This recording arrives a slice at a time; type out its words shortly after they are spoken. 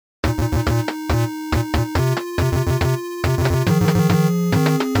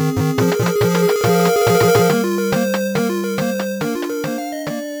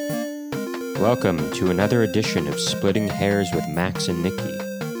Welcome to another edition of Splitting Hairs with Max and Nikki.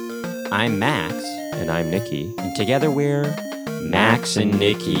 I'm Max. And I'm Nikki. And together we're Max and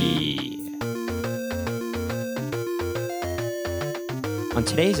Nikki. On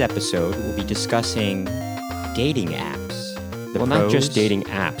today's episode, we'll be discussing dating apps. Not just dating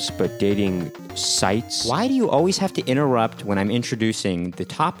apps, but dating sites. Why do you always have to interrupt when I'm introducing the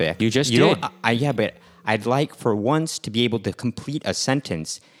topic? You just did. Yeah, but I'd like for once to be able to complete a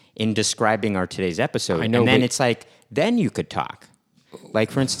sentence in describing our today's episode. I know, and then but it's like, then you could talk. Like,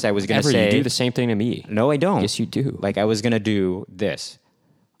 for instance, I was going to say... you do the same thing to me. No, I don't. Yes, you do. Like, I was going to do this.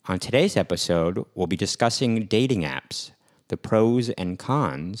 On today's episode, we'll be discussing dating apps, the pros and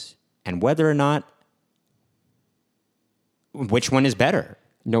cons, and whether or not... which one is better.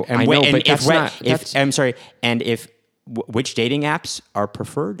 No, I know, but that's not... I'm sorry, and if... which dating apps are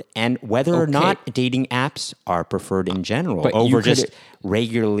preferred, and whether or not dating apps are preferred in general over just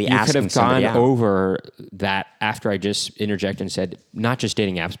regularly asking somebody out. You could have gone over that after I just interjected and said, not just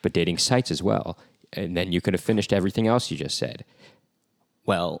dating apps, but dating sites as well. And then you could have finished everything else you just said.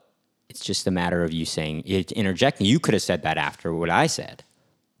 Well, it's just a matter of you saying, interjecting. You could have said that after what I said.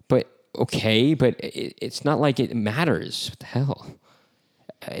 But, okay, but it's not like it matters. What the hell?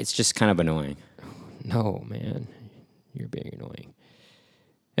 It's just kind of annoying. No, man. You're being annoying.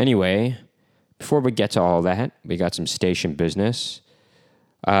 Anyway, before we get to all that, we got some station business.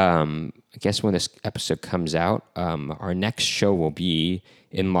 I guess when this episode comes out, our next show will be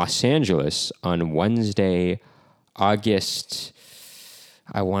in Los Angeles on Wednesday, August,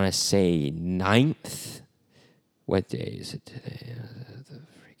 I want to say 9th. What day is it today?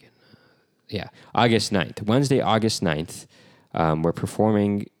 August 9th. Wednesday, August 9th. We're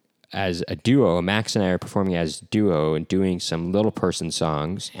performing as a duo. Max and I are performing as a duo and doing some Little Person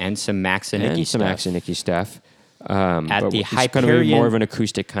songs. And some Max and Nikki stuff. At the Hyperion. It's going to be more of an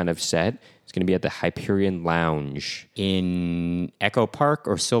acoustic kind of set. It's going to be at the Hyperion Lounge. In Echo Park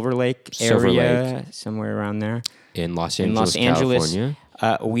or Silver Lake area, somewhere around there. In Los Angeles, California.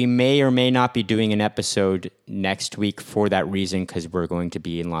 We may or may not be doing an episode next week for that reason, because we're going to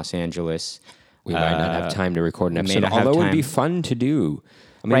be in Los Angeles. We might not have time to record an episode, although it would be fun to do.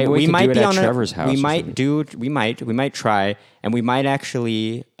 I mean, right, we might be on Trevor's house. We might try, and we might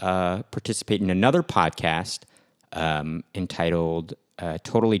actually participate in another podcast entitled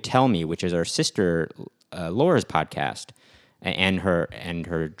 "Totally Tell Me," which is our sister Laura's podcast, and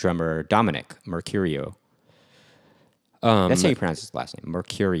her drummer Dominic Mercurio. That's how you pronounce his last name,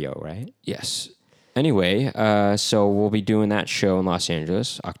 Mercurio, right? Yes. Anyway, so we'll be doing that show in Los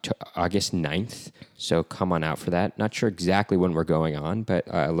Angeles, August 9th. So come on out for that. Not sure exactly when we're going on, but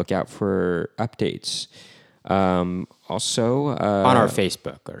look out for updates. Also... on our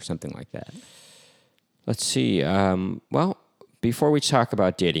Facebook or something like that. Let's see. Before we talk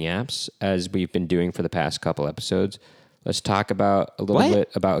about dating apps, as we've been doing for the past couple episodes, let's talk about a little bit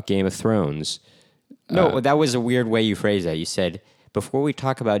about Game of Thrones. No, that was a weird way you phrased that. You said... before we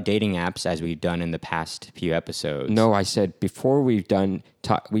talk about dating apps, as we've done in the past few episodes. No, I said before we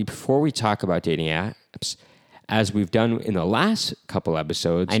talk about dating apps, as we've done in the last couple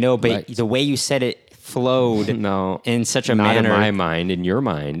episodes. I know, but the way you said it flowed in such a manner. Not in my mind, in your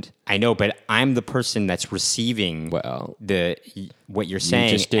mind. I know, but I'm the person that's receiving what you're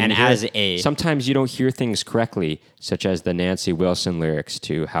saying. Sometimes you don't hear things correctly, such as the Nancy Wilson lyrics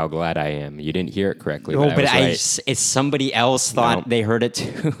to "How Glad I Am." You didn't hear it correctly. No, but it's somebody else thought they heard it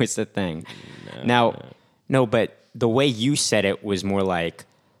too. Is the thing. No, but the way you said it was more like,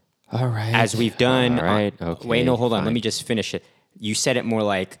 all right, as we've done. All right, okay. Wait, no, hold on. Let me just finish it. You said it more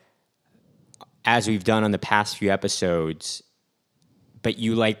like, as we've done on the past few episodes, but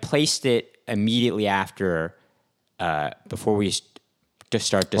you placed it immediately after, before we just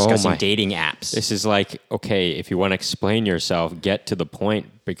start discussing dating apps. This is like, okay, if you want to explain yourself, get to the point,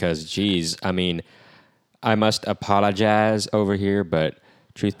 because, geez, I mean, I must apologize over here, but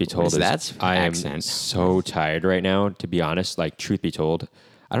truth be told, I am so tired right now, to be honest. Like, truth be told,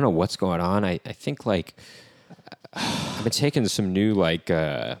 I don't know what's going on. I think, I've been taking some new,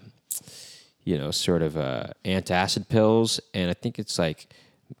 sort of antacid pills, and I think it's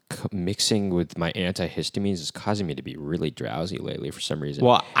mixing with my antihistamines is causing me to be really drowsy lately for some reason.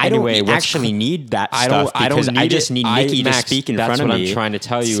 Well, I don't actually need that stuff, because I just need Nikki to speak in front of me. That's what I'm trying to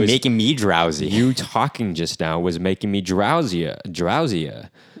tell you. It's making me drowsy. You talking just now was making me drowsier.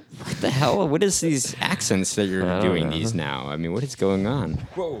 What the hell? What is these accents that you're doing these now? I mean, what is going on?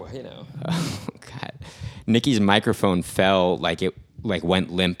 Whoa, Oh, God. Nikki's microphone fell it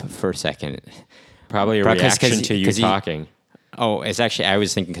went limp for a second. Probably a reaction to you talking. Oh, it's actually, I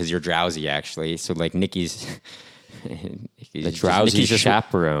was thinking because you're drowsy, actually. So, Nikki's The drowsy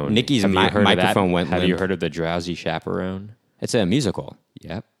chaperone. Nikki's Have you heard of that? microphone went Have you limp. heard of the drowsy chaperone? It's a musical.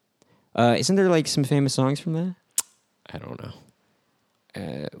 Yep. Isn't there like some famous songs from that? I don't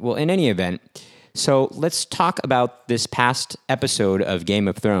know. Well, in any event, so let's talk about this past episode of Game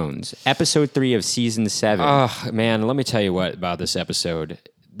of Thrones, episode 3 of season 7. Oh, man, let me tell you what about this episode.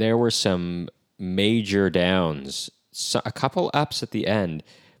 There were some major downs, a couple ups at the end,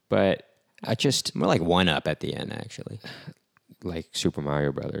 but I just More like one up at the end, actually. like Super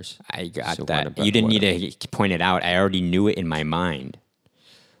Mario Brothers. I got So that. one up, You didn't one need to point it out. I already knew it in my mind.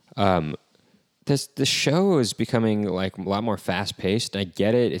 The show is becoming like a lot more fast paced. I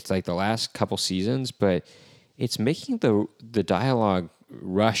get it. It's like the last couple seasons, but it's making the dialogue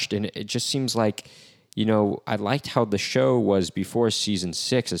rushed, and it just seems like, you know, I liked how the show was before season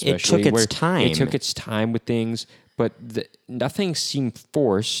 6, especially. its where time. It took its time with things, but nothing seemed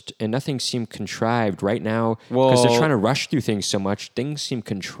forced and nothing seemed contrived right now because they're Well- trying to rush through things so much. Things seem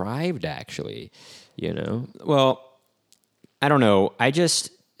contrived, actually. You know, Well, I don't know. I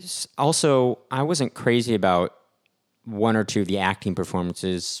wasn't crazy about one or two of the acting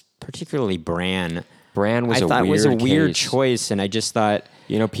performances, particularly Bran. Bran was I a thought weird it was a weird case. choice, and I just thought,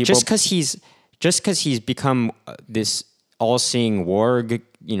 You know, people just because he's become this all-seeing warg,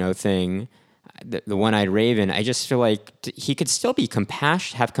 you know, thing, the one-eyed raven. I just feel like he could still be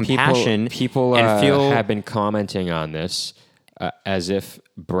have compassion. People and feel have been commenting on this as if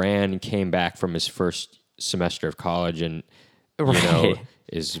Bran came back from his first semester of college and you know Right.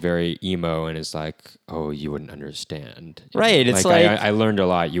 is very emo and is like, oh, you wouldn't understand. Right, it's I learned a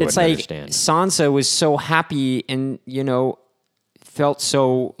lot. You it's wouldn't like understand. Sansa was so happy and, you know, felt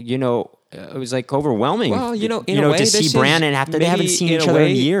so, you know, it was like overwhelming. Well, you know, in a way, to see this Bran is and after they haven't maybe seen in each a other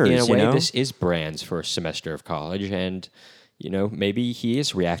way- in years. In a way, you know? this is Bran's first semester of college, and you know, maybe he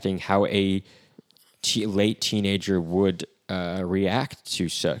is reacting how a late teenager would react to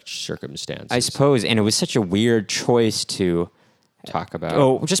such circumstances. I suppose, and it was such a weird choice to. Talk about.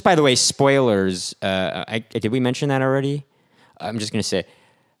 Oh, just by the way, spoilers. Did we mention that already? I'm just going to say,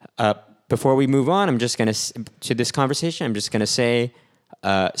 before we move on, I'm just going to this conversation. I'm just going to say,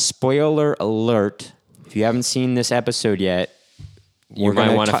 spoiler alert. If you haven't seen this episode yet, You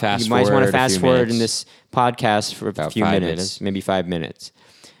might wanna fast You might want forward to a fast few forward in minutes. this podcast for a About few 5 minutes, minutes. maybe 5 minutes.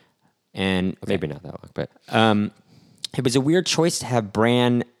 And Maybe not that long, but it was a weird choice to have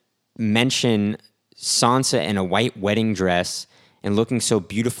Bran mention Sansa in a white wedding dress and looking so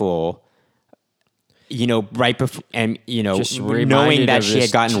beautiful, you know, right before, and, you know, Just knowing reminded that of she this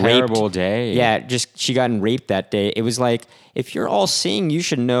had gotten terrible raped. day. Yeah, just she gotten raped that day. It was like, if you're all seeing, you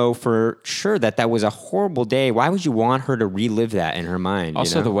should know for sure that that was a horrible day. Why would you want her to relive that in her mind?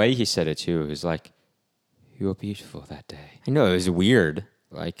 also you know? the way he said it too is like, "You were beautiful that day." I know, it was weird.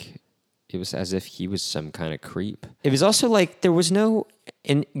 Like it was as if he was some kind of creep. It was also like there was no,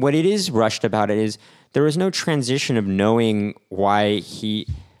 and what it is rushed about it is there was no transition of knowing why he,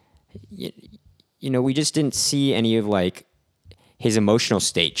 you know, we just didn't see any of like his emotional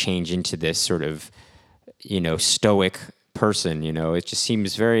state change into this sort of, you know, stoic person. You know, it just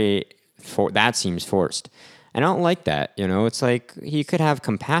seems that seems forced. I don't like that. You know, it's like he could have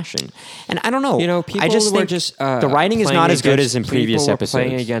compassion, and I don't know. You know, people I just were think just the writing is playing not as good against- as in previous people were episodes.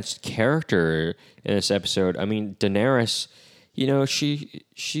 Playing against character in this episode. I mean, Daenerys. You know, she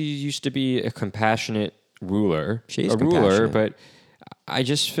used to be a compassionate ruler. She's a ruler, compassionate. but I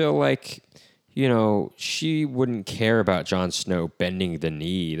just feel like, you know, she wouldn't care about Jon Snow bending the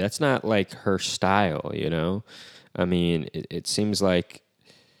knee. That's not like her style. You know, I mean, it seems like.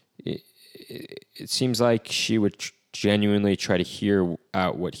 It seems like she would genuinely try to hear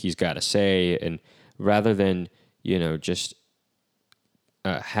out what he's got to say, and rather than, you know, just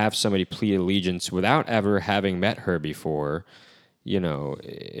have somebody plead allegiance without ever having met her before, you know,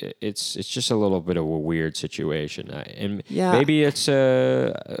 it's just a little bit of a weird situation, and Yeah. maybe it's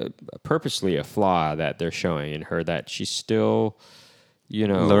purposely a flaw that they're showing in her, that she's still, you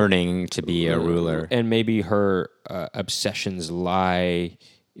know, Learning to be a ruler. and maybe her obsessions lie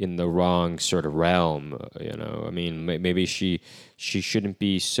in the wrong sort of realm. You know, I mean, maybe she shouldn't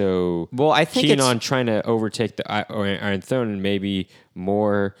be so Well, I think keen it's- on trying to overtake the Iron Throne, and maybe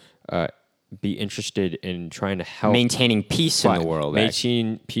more be interested in trying to help Maintaining peace in the world. actually.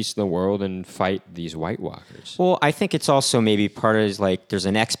 maintain peace in the world, and fight these White Walkers. Well, I think it's also maybe part of it is like there's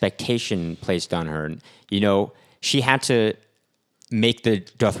an expectation placed on her. You know, she had to make the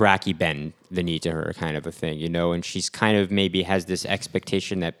Dothraki bend the knee to her, kind of a thing, you know, and she's kind of maybe has this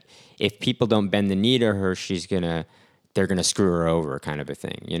expectation that if people don't bend the knee to her, they're gonna screw her over, kind of a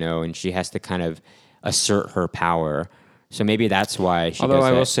thing, you know, and she has to kind of assert her power So maybe that's why she Although does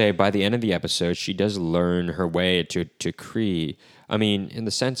I that. will say, by the end of the episode, she does learn her way to Kree. I mean, in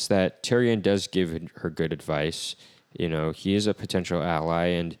the sense that Tyrion does give her good advice. You know, he is a potential ally,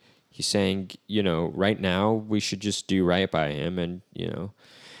 and he's saying, you know, right now we should just do right by him, and you know,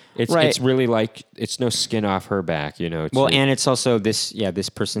 Right. it's really like it's no skin off her back. You know. Well, to- and it's also this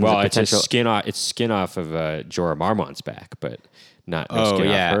person's a it's potential. skin off of Jorah Mormont's back, but not no Oh skin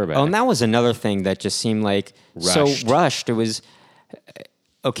yeah. off her back. Oh, and that was another thing that just seemed like Rushed. so rushed. It was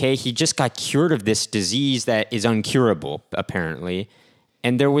okay. He just got cured of this disease that is uncurable, apparently,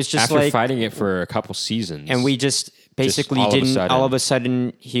 and there was just After like, fighting it for a couple seasons, and we just basically all of a didn't. sudden- All of a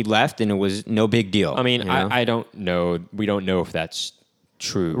sudden, he left, and it was no big deal. I mean, you know? I don't know. We don't know if that's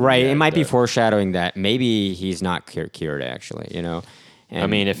true. right. yet. It might be foreshadowing that maybe he's not cured. Actually, you know. And I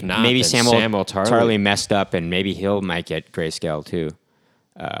mean, if not, maybe then Samuel Tarly- Tarly messed up, and maybe might get grayscale too.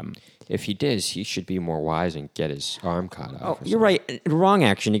 If he does, he should be more wise and get his arm cut off. Oh, or you're right. Wrong,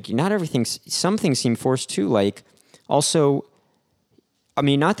 actually. Not everything. Some things seem forced too. Like, also, I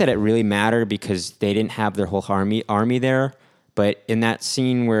mean, not that it really mattered because they didn't have their whole army there. But in that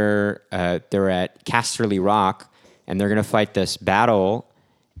scene where they're at Casterly Rock and they're going to fight this battle,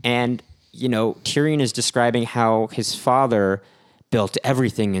 and you know, Tyrion is describing how his father built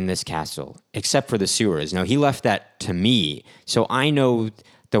everything in this castle except for the sewers. Now he left that to me, so I know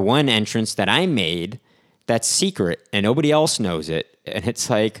the one entrance that I made that's secret and nobody else knows it. And it's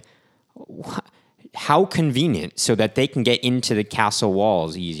like, how convenient, so that they can get into the castle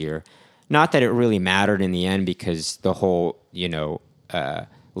walls easier. Not that it really mattered in the end because the whole, you know,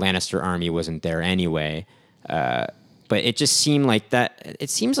 Lannister army wasn't there anyway. But it just seemed like that. It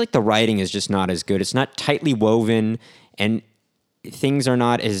seems like the writing is just not as good. It's not tightly woven, and things are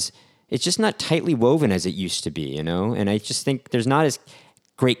not as. It's just not tightly woven as it used to be, you know. And I just think there's not as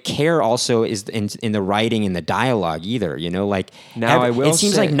great care also is in the writing and the dialogue either, you know. Like Now, I will it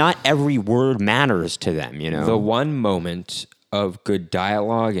seems say- like not every word matters to them, you know. The one moment of good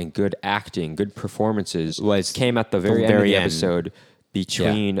dialogue and good acting, good performances came at the very end of the episode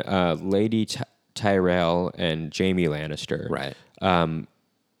between Lady Tyrell and Jaime Lannister. Right.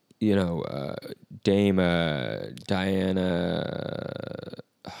 You know, Dame Diana.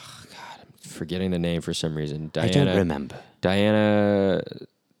 Oh God, I'm forgetting the name for some reason. I don't remember. Diana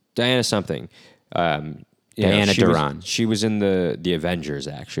something. You know, Diana she was- Duran. She was in the Avengers,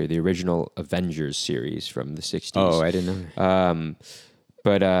 actually, the original Avengers series from the 60s. Oh, I didn't know.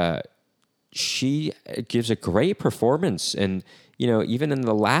 But she gives a great performance. And, you know, even in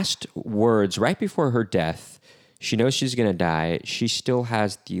the last words, right before her death, she knows she's going to die. She still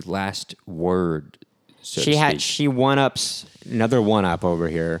has the last word. So to speak. She one-ups another one-up over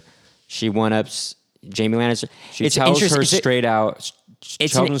here. She one-ups Jaime Lannister. She tells her interest- straight out,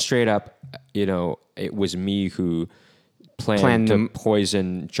 it's tells an- them straight up, you know, it was me who planned Planned to them-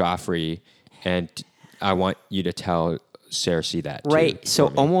 poison Joffrey, and I want you to tell Cersei that too, Right. So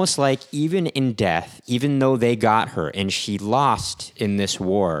for me. almost like even in death, even though they got her and she lost in this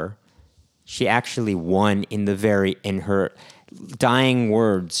war, she actually won in her dying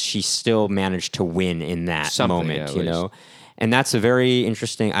words. She still managed to win in that Something, moment, at you least. know? And that's a very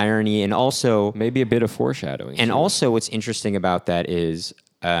interesting irony. And also, Maybe a bit of foreshadowing. and too. also what's interesting about that is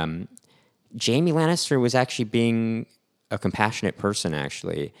Jaime Lannister was actually being a compassionate person,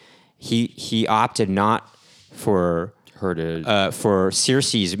 actually. He opted not for her to for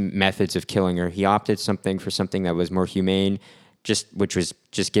Cersei's methods of killing her. He opted for something that was more humane, which was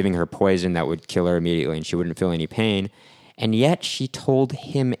just giving her poison that would kill her immediately and she wouldn't feel any pain. And yet she told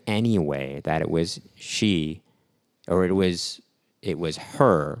him anyway that it was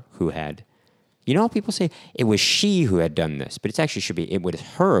her who had. You know how people say it was she who had done this, but it actually should be it was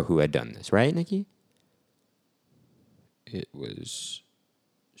her who had done this, right, Nikki? it was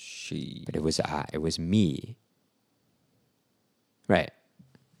she. But it was I. It was me. Right.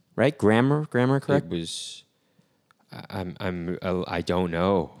 Right? Grammar correct? It was. I don't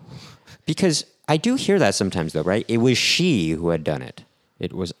know. Because I do hear that sometimes, though, right? It was she who had done it.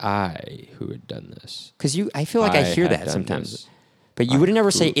 It was I who had done this. Because I feel like I hear had that done sometimes. this. But you would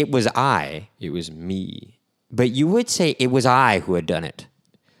never say it was I. It was me. But you would say it was I who had done it.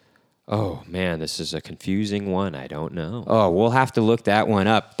 Oh man, this is a confusing one. I don't know. Oh, we'll have to look that one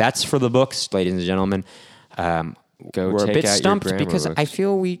up. That's for the books, ladies and gentlemen. Go We're a take bit out your stumped grammar because books. I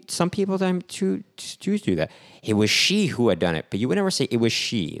feel some people do that. It was she who had done it, but you would never say it was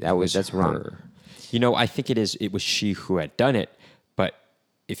she. That's wrong. her. You know, I think it was she who had done it, but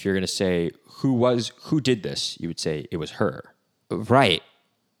if you're going to say who did this, you would say it was her. Right.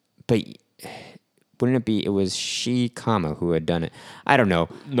 But wouldn't it be it was she, who had done it? I don't know.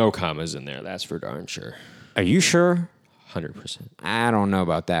 No commas in there, that's for darn sure. Are you sure? 100%. I don't know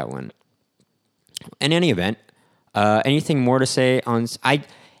about that one. In any event, anything more to say on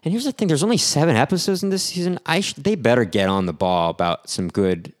and here's the thing: there's only 7 episodes in this season. They better get on the ball about some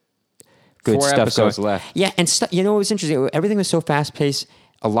good 4 stuff. episodes left. Yeah, and it was interesting. Everything was so fast paced.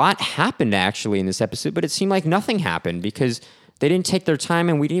 A lot happened actually in this episode, but it seemed like nothing happened because they didn't take their time,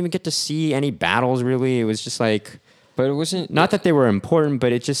 and we didn't even get to see any battles. Really, it was just like, But it wasn't not that they were important,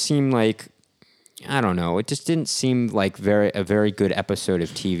 but it just seemed like, I don't know. It just didn't seem like a very good episode of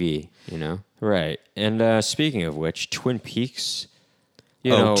TV. You know. right. And speaking of which, Twin Peaks.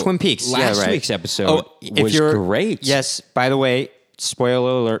 You know, Twin Peaks. Last yeah, right. week's episode was great. Yes. By the way,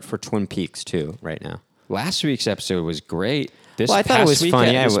 spoiler alert for Twin Peaks too. Right now. Last week's episode was great. This Well, I thought it past was week,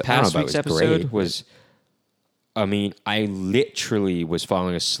 funny. This I don't know past about week's it was episode great. was. I mean, I literally was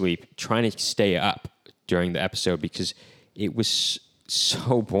falling asleep trying to stay up during the episode because it was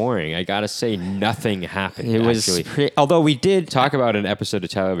so boring. I gotta say, nothing happened. It was, actually. although we did Talk about an episode of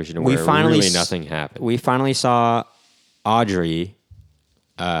television where really nothing happened. We finally saw Audrey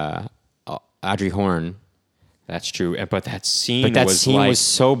Horne. That's true, but that scene was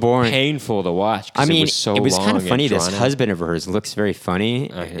so boring, painful to watch. I mean, it was kind of funny. This out. husband of hers looks very funny.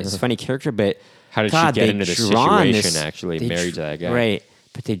 It's a funny character, but How did God, she get they into this drawn situation? Actually, married to that guy, right?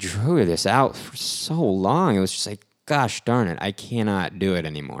 But they drew this out for so long. It was just like, gosh darn it, I cannot do it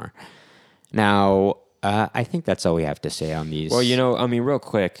anymore. Now, I think that's all we have to say on these. Well, I mean, real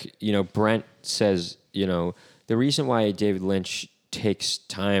quick, Brent says, the reason why David Lynch takes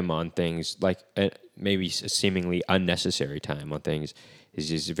time on things, like maybe seemingly unnecessary time on things, is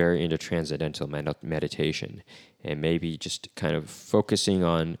he's very into transcendental meditation, and maybe just kind of focusing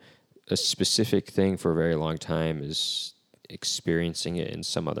on a specific thing for a very long time is experiencing it in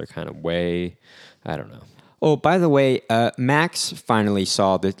some other kind of way. I don't know. Oh, by the way, Max finally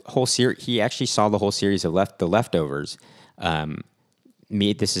saw the whole series. He actually saw the whole series of The Leftovers.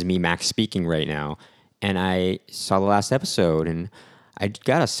 This is me, Max, speaking right now, and I saw the last episode, and I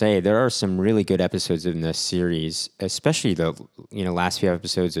gotta say there are some really good episodes in this series, especially the last few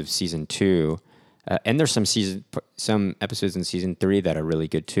episodes of season 2, and there's some episodes in season 3 that are really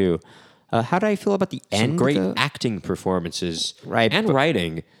good too. How do I feel about the end? Some great acting performances, right, and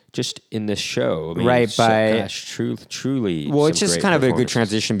writing. Just in this show, I mean, right? Truly. Well, it's just kind of a good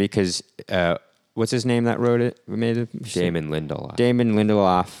transition because what's his name that wrote it? Made it? Damon Lindelof. Damon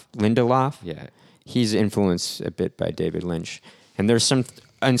Lindelof. Lindelof. Yeah, he's influenced a bit by David Lynch, and there's some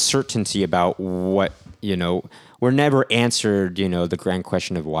uncertainty about what We're never answered, the grand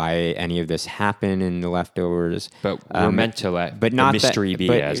question of why any of this happened in The Leftovers. But we're meant to let the mystery be,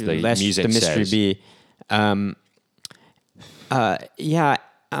 as the music says. The mystery be. Yeah.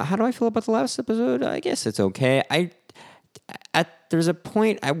 How do I feel about the last episode? I guess it's okay. There's a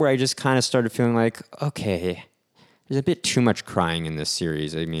point where I just kind of started feeling like, okay, there's a bit too much crying in this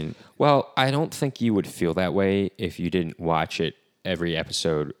series. I mean, well, I don't think you would feel that way if you didn't watch it every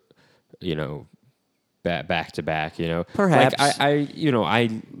episode, back to back. Perhaps. Like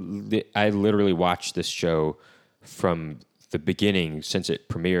I literally watched this show from the beginning since it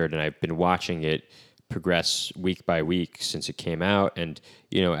premiered, and I've been watching it progress week by week since it came out. And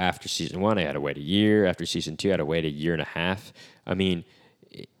after season 1 I had to wait a year, after season 2 I had to wait a year and a half. I mean,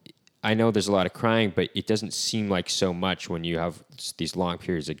 I know there's a lot of crying, but it doesn't seem like so much when you have these long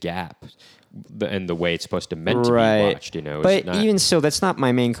periods of gap and the way it's supposed to meant to be watched. But even so, that's not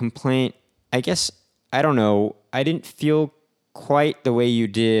my main complaint. I guess, I don't know, I didn't feel quite the way you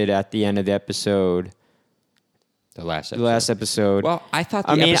did at the end of the episode. The last episode. Well, I thought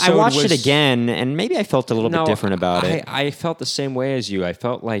I watched it again, and maybe I felt a little bit different about it. I felt the same way as you. I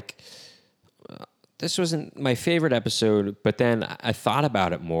felt like this wasn't my favorite episode, but then I thought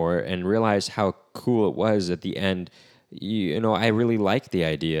about it more and realized how cool it was at the end. I really liked the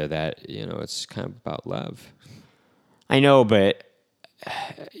idea that, it's kind of about love. I know, but,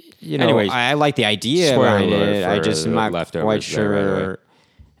 anyways, I like the idea behind it. I just am not quite sure.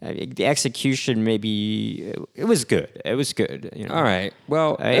 The execution, maybe it was good. It was good. All right.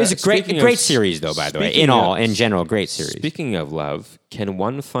 Well, it was a great series, though. By the way, in general, great series. Speaking of love, can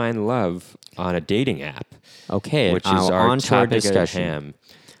one find love on a dating app? Okay, which is our topic discussion.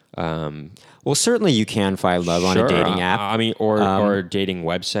 Well, certainly you can find love on a dating app. I mean, or a dating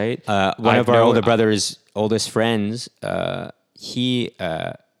website. One of our older brother's oldest friends, he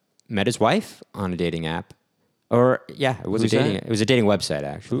met his wife on a dating app. It was It was a dating website,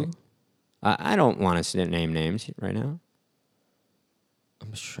 actually. Who? I don't want to name names right now.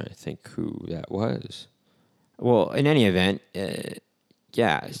 I'm just trying to think who that was. Well, in any event,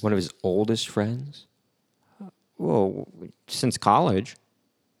 one of his oldest friends. Well, since college.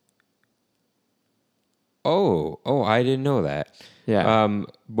 Oh, I didn't know that. Yeah.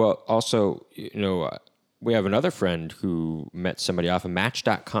 Well, also, we have another friend who met somebody off of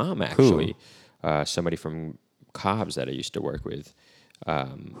Match.com, actually. Somebody from Cobb's that I used to work with.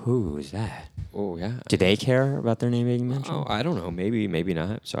 Who is that? Oh, yeah. Do they care about their name being mentioned? Oh, I don't know. Maybe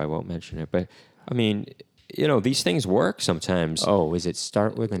not. So I won't mention it. But I mean, these things work sometimes. Oh, is it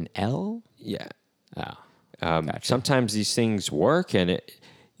start with an L? Yeah. Oh, gotcha. Sometimes these things work, and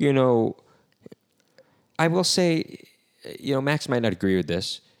I will say, Max might not agree with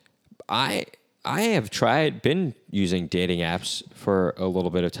this. I have been using dating apps for a little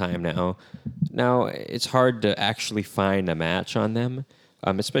bit of time now. Now it's hard to actually find a match on them,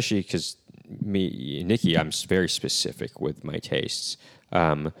 especially because Nikki, I'm very specific with my tastes.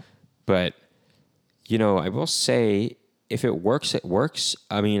 But I will say, if it works, it works.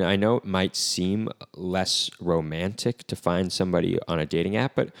 I mean, I know it might seem less romantic to find somebody on a dating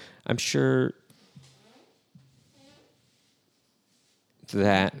app, but I'm sure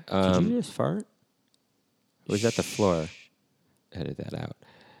that. Did you just fart? Or was that the floor? Edit that out.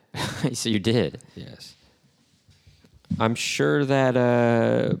 So you did. Yes. I'm sure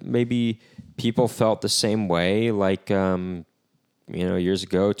that maybe people felt the same way. Like, years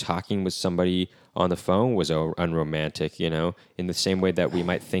ago, talking with somebody on the phone was unromantic, in the same way that we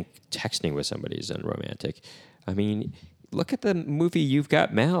might think texting with somebody is unromantic. I mean, look at the movie You've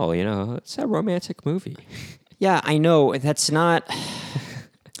Got Mail, it's a romantic movie. Yeah, I know. That's not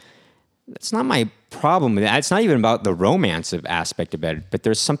my problem with it. It's not even about the romance of aspect of it, but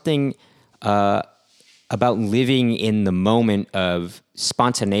there's something about living in the moment of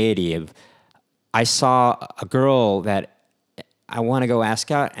spontaneity. I saw a girl that I want to go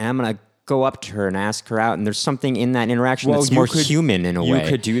ask out, and I'm going to go up to her and ask her out, and there's something in that interaction that's more human in a way. You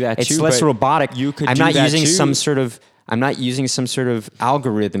could do that too. It's less robotic. I'm not using some sort of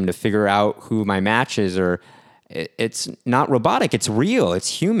algorithm to figure out who my match is, or it's not robotic. It's real. It's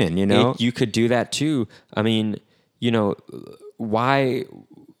human. You could do that too. I mean, why?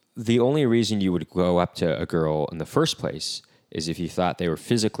 The only reason you would go up to a girl in the first place is if you thought they were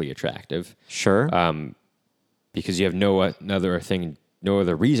physically attractive. Sure. Because you have no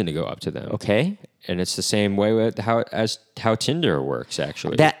other reason to go up to them. Okay. And it's the same way with how Tinder works,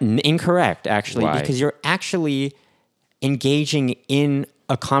 actually. Incorrect, actually. Why? Because you're actually engaging in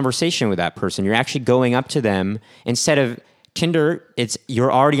a conversation with that person. You're actually going up to them instead of Tinder.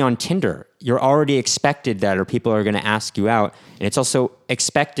 You're already on Tinder. You're already expected that, or people are going to ask you out, and it's also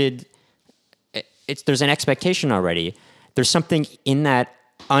expected. There's an expectation already. There's something in that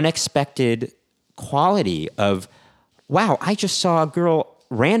unexpected quality of, wow, I just saw a girl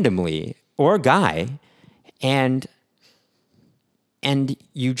randomly or a guy, and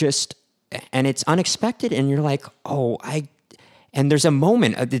you just, and it's unexpected, and you're like, and there's a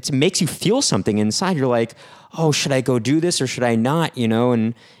moment it makes you feel something inside. You're like, oh, should I go do this or should I not?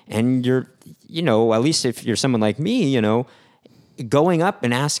 And you're, at least if you're someone like me, going up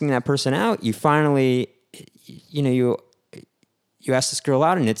and asking that person out, you finally, you ask this girl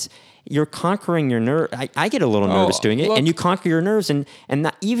out, and you're conquering your nerve. I get a little nervous doing it, and you conquer your nerves, and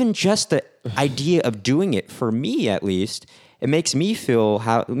not even just the idea of doing it, for me at least, it makes me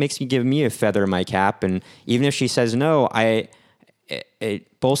give me a feather in my cap. And even if she says no,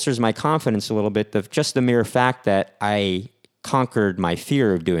 it bolsters my confidence a little bit of just the mere fact that I conquered my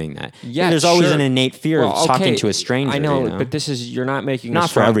fear of doing that. Yeah, there's always an innate fear of talking to a stranger. I know, but you're not making not a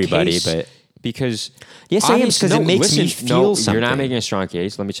strong for everybody, case, but because yes, I am, because it makes me feel something. You're not making a strong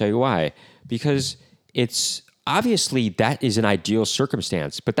case. Let me tell you why. Because it's obviously that is an ideal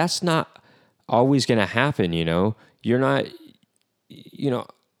circumstance, but that's not always going to happen. You're not.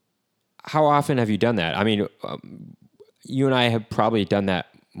 How often have you done that? I mean, you and I have probably done that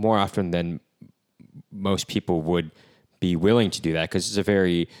more often than most people would be willing to do that, because it's a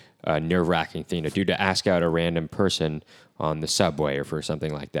very nerve-wracking thing to do, to ask out a random person on the subway or for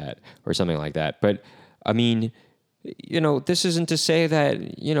something like that. But I mean, this isn't to say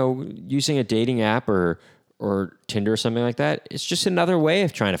that, using a dating app or Tinder or something like that, it's just another way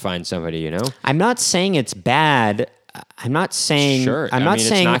of trying to find somebody, I'm not saying it's bad. I'm not saying... Sure. saying...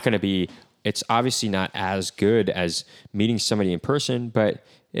 It's not going to be... It's obviously not as good as meeting somebody in person, but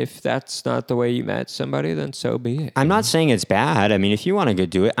if that's not the way you met somebody, then so be it. I'm not saying it's bad. I mean, if you want to go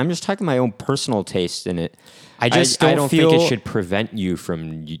do it, I'm just talking my own personal taste in it. I don't think it should prevent you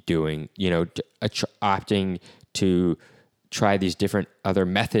from doing, opting to try these different other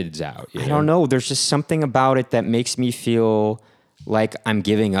methods out. I don't know. There's just something about it that makes me feel like I'm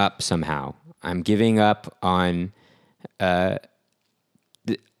giving up somehow. I'm giving up on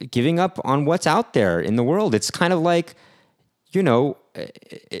what's out there in the world. It's kind of like,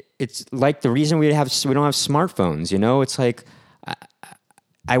 it's like the reason we don't have smartphones. You know, it's like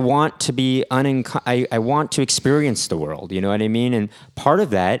I want to be I want to experience the world. You know what I mean? And part of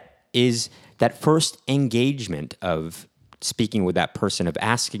that is that first engagement of speaking with that person, of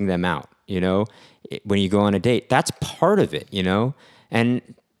asking them out. You know, when you go on a date, that's part of it. You know, and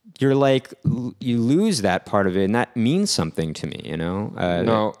you're like, you lose that part of it, and that means something to me. You know?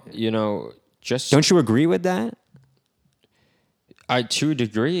 No, you know, just Don't you agree with that? to a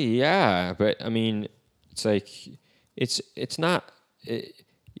degree, yeah. But I mean, it's like it's not.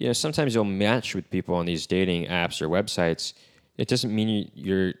 You know, sometimes you'll match with people on these dating apps or websites. It doesn't mean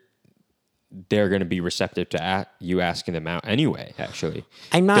they're going to be receptive to you asking them out anyway. Actually,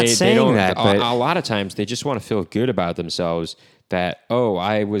 I'm not saying that, but a lot of times they just want to feel good about themselves. That, oh,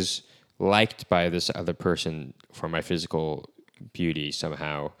 I was liked by this other person for my physical beauty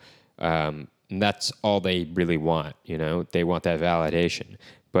somehow. And that's all they really want. You know, they want that validation.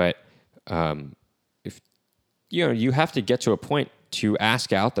 But if you know, you have to get to a point to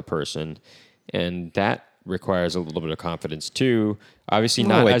ask out the person, and that requires a little bit of confidence too. Obviously,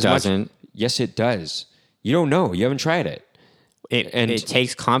 not it as doesn't. much. Yes, it does. You don't know. You haven't tried it. It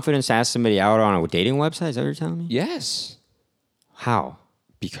takes confidence to ask somebody out on a dating website. Is that what you're telling me? Yes, How?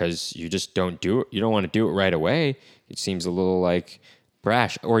 because you just don't do it. You don't want to do it right away. It seems a little like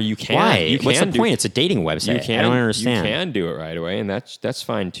brash. Or you can. Why? You What's the can point? It's a dating website. You can. I don't understand. You can do it right away, and that's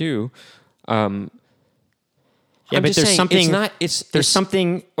fine too. Yeah, I'm but just there's saying, something. It's not. There's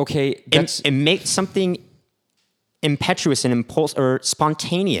something. Okay, It makes something impetuous and impulse or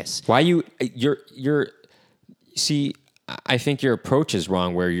spontaneous. why you're see. I think your approach is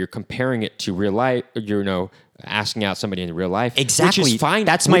wrong, where you're comparing it to real life. You know, asking out somebody in real life. Exactly. Which is fine.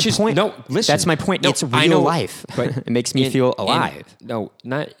 That's my point. No, listen. That's my point. No, It's I real know, life. but it makes me feel alive. No,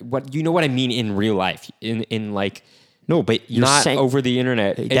 not what you know. What I mean in real life, in like No, but you're not saying over the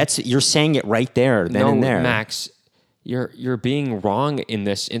internet. you're saying it right there, then and there. Max, you're being wrong in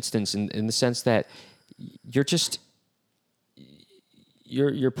this instance in the sense that you're just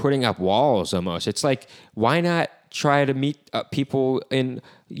you're putting up walls almost. It's like, why not try to meet people in,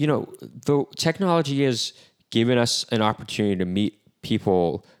 you know, the technology has given us an opportunity to meet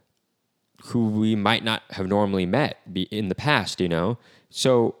people who we might not have normally met in the past, you know?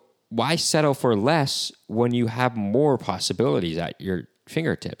 So why settle for less when you have more possibilities at your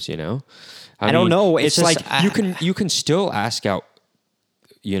fingertips, you know? I don't know. It's It's like just, you can still ask out,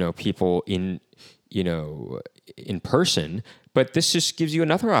 you know, people in person, but this just gives you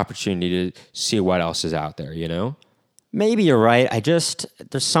another opportunity to see what else is out there, you know? maybe you're right. There's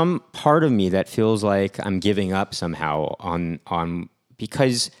some part of me that feels like I'm giving up somehow on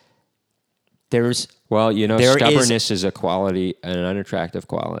because there's Well, you know, there stubbornness is a quality, an unattractive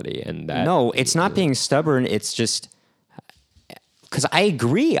quality, and that no, it's not being stubborn. It's just because I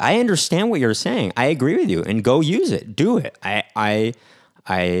agree. I understand what you're saying. I agree with you, and go use it. Do it. I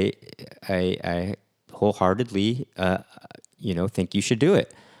wholeheartedly, think you should do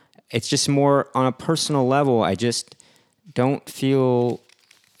it. It's just more on a personal level. I just don't feel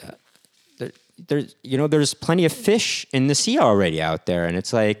there's plenty of fish in the sea already out there, and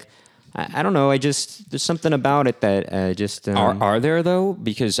it's like. I don't know. There's something about it that just are there though?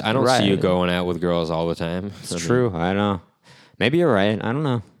 Because I don't see you Right. going out with girls all the time. It's true. I don't know. Maybe you're right. I don't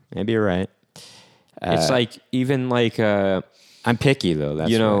know. Maybe you're right. It's like even like I'm picky though. That's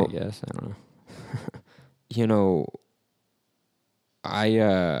You know- what I guess. I don't know. you know,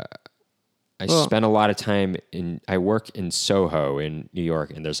 I Well- spend a lot of time I work in Soho in New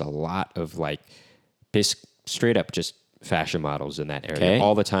York, and there's a lot of like straight up just fashion models in that area Okay.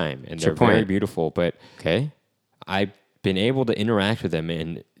 all the time, and your they're very point? beautiful. But Okay. I've been able to interact with them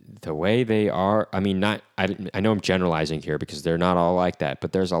in the way they are. I mean, I know I'm generalizing here because they're not all like that,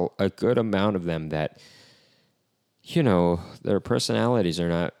 but there's a good amount of them that, you know, their personalities are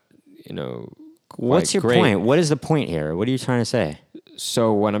not, you know, quite What's your great. point? What is the point here? What are you trying to say?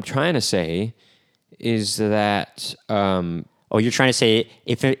 So what I'm trying to say is that Oh, you're trying to say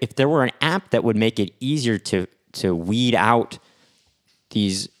if there were an app that would make it easier to weed out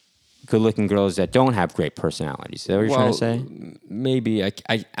these good-looking girls that don't have great personalities. Is that what you're trying to say? Maybe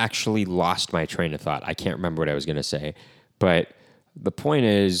I actually lost my train of thought. I can't remember what I was going to say, but the point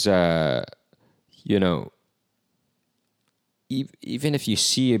is, you know, even if you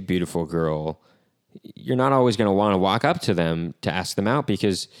see a beautiful girl, you're not always going to want to walk up to them to ask them out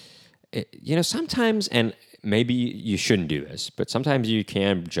because, you know, sometimes, and maybe you shouldn't do this, but sometimes you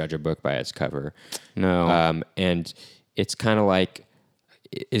can judge a book by its cover. No. And it's kind of like,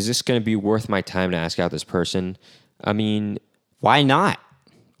 is this going to be worth my time to ask out this person? I mean, Why not?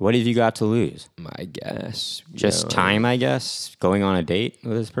 What have you got to lose? I guess. Just time, I guess. Going on a date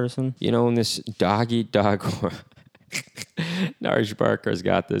with this person. In this dog eat dog world, Narj Barker's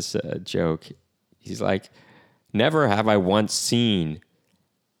got this joke. He's like, never have I once seen,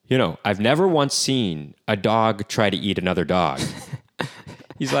 I've never once seen a dog try to eat another dog.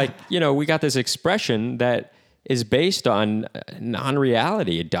 He's like, we got this expression that is based on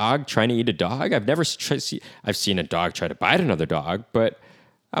non-reality. A dog trying to eat a dog. I've seen a dog try to bite another dog, but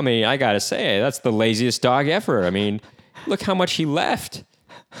I mean, I gotta say, that's the laziest dog ever. I mean, look how much he left.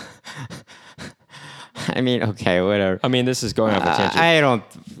 I mean, okay, whatever. I mean, this is going off a tangent.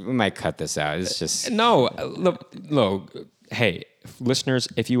 We might cut this out. It's just... No, look, hey, listeners,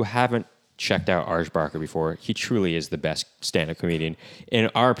 if you haven't checked out Arj Barker before, he truly is the best stand-up comedian, in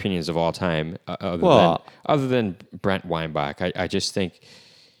our opinions, of all time, other than Brent Weinbach. I just think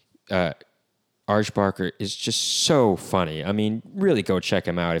Arj Barker is just so funny. I mean, really go check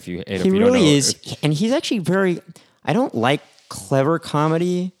him out if you He really is, and he's actually very... I don't like clever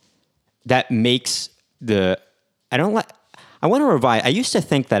comedy that makes the... I want to revise. I used to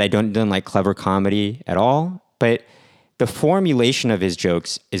think that I don't like clever comedy at all, but the formulation of his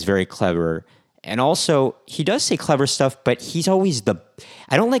jokes is very clever. And also, he does say clever stuff, but he's always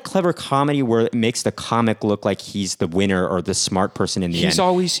I don't like clever comedy where it makes the comic look like he's the winner or the smart person in the end. He's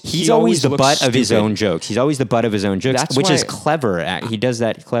always the butt of his own jokes. He's always the butt of his own jokes, which is clever. He does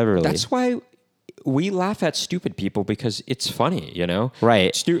that cleverly. That's why we laugh at stupid people, because it's funny,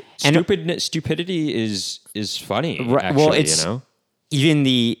 Right. Stupidity is funny, right, actually, well, it's, even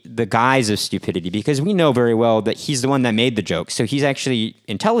the guise of stupidity, because we know very well that he's the one that made the joke. So he's actually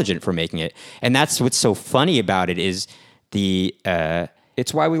intelligent for making it. And that's what's so funny about it is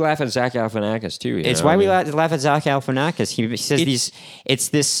it's why we laugh at Zach Galifianakis too. It's why we laugh at Zach Galifianakis. He says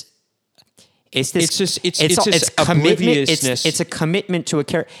it's obliviousness. It's a commitment to a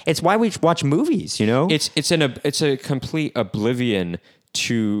character. It's why we watch movies, It's a complete oblivion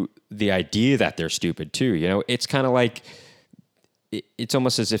to the idea that they're stupid too. It's kind of like, it's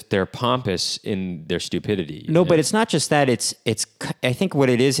almost as if they're pompous in their stupidity. No, but it's not just that. It's. I think what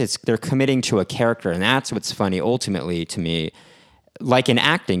it is, they're committing to a character, and that's what's funny ultimately to me. Like in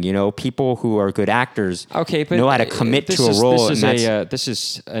acting, people who are good actors know how to commit to a role. This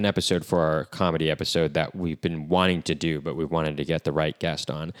is an episode for our comedy episode that we've been wanting to do, but we wanted to get the right guest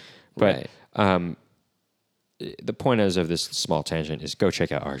on. But the point of this small tangent is go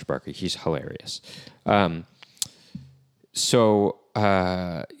check out Arj Barker. He's hilarious.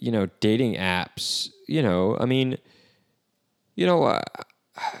 Dating apps, I mean,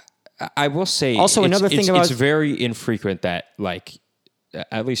 I will say also another thing about it's very infrequent that, like,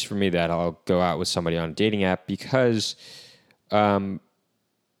 at least for me, that I'll go out with somebody on a dating app because, it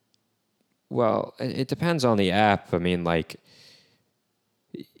depends on the app. I mean, like,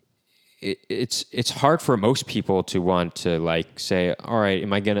 it's hard for most people to want to, like, say, all right,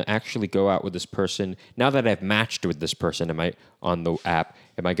 am I going to actually go out with this person now that I've matched with this person? On the app?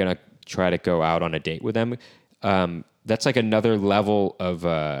 Am I going to try to go out on a date with them? That's like another level of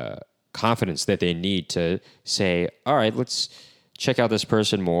confidence that they need to say, all right, let's check out this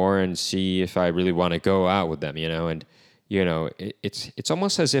person more and see if I really want to go out with them, And it's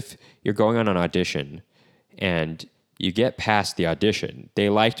almost as if you're going on an audition and you get past the audition. They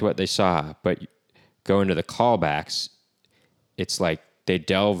liked what they saw, but go into the callbacks, it's like they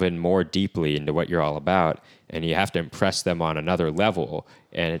delve in more deeply into what you're all about, and you have to impress them on another level,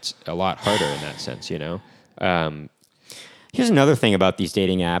 and it's a lot harder in that sense, Here's another thing about these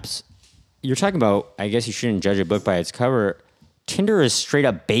dating apps. You're talking about, I guess you shouldn't judge a book by its cover. Tinder is straight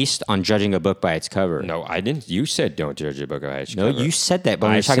up based on judging a book by its cover. No, I didn't. You said don't judge a book by its cover. No, you said that, but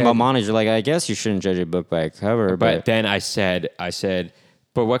when you're talking about Mona's, you're like, I guess you shouldn't judge a book by its cover. But then I said,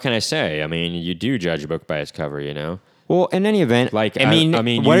 but what can I say? I mean, you do judge a book by its cover, Well, in any event, like, I mean,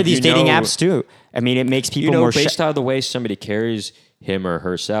 what are these dating apps do? I mean, it makes people more... based on the way somebody carries him or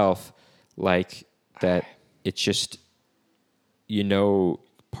herself, like, that it's just,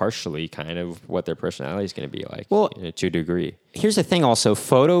 partially kind of what their personality is going to be like, to a degree. Here's the thing also,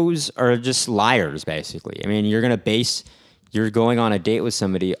 photos are just liars, basically. I mean, you're going on a date with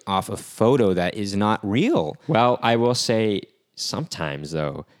somebody off a photo that is not real. Well, I will say sometimes,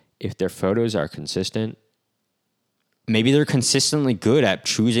 though, if their photos are consistent, maybe they're consistently good at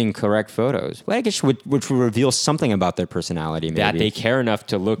choosing correct photos. Well, I guess which would reveal something about their personality. Maybe. That they care enough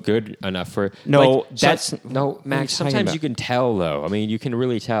to look good enough for... No, Max, sometimes you can tell, though. I mean, you can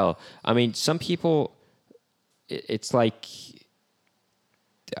really tell. I mean, some people, it's like...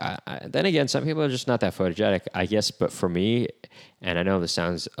 then again, some people are just not that photogenic, I guess. But for me, and I know this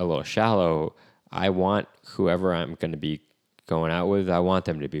sounds a little shallow, I want whoever I'm going to be going out with, I want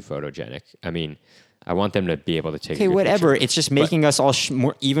them to be photogenic. I mean, I want them to be able to take. Okay, a good whatever. picture. It's just making us all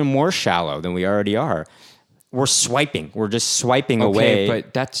even more shallow than we already are. We're swiping. We're just swiping away.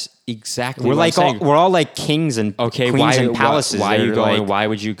 But that's exactly. We're what like I'm saying. we're all like kings and queens and palaces. Why are you They're going? like- Why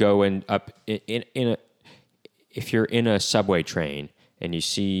would you go and up in a? If you're in a subway train and you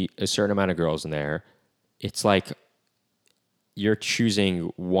see a certain amount of girls in there, it's like you're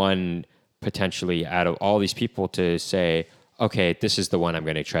choosing one potentially out of all these people to say, okay, this is the one I'm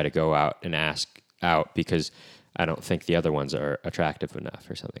going to try to go out and ask out because I don't think the other ones are attractive enough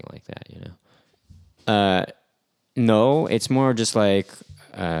or something like that. You know. No, it's more just like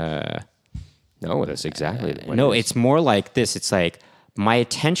No, that's exactly what no. it is. It's more like this. It's like my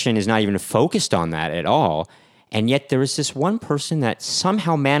attention is not even focused on that at all, and yet there is this one person that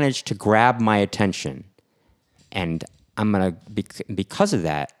somehow managed to grab my attention, and I'm gonna because of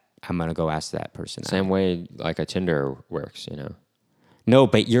that, I'm gonna go ask that person out. Same way like a Tinder works, you know. No,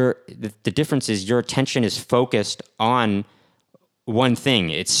 but the difference is your attention is focused on one thing.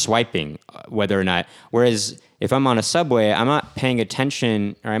 It's swiping, whether or not. Whereas if I'm on a subway, I'm not paying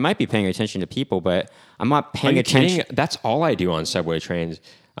attention, or I might be paying attention to people, but I'm not paying attention. Kidding? That's all I do on subway trains.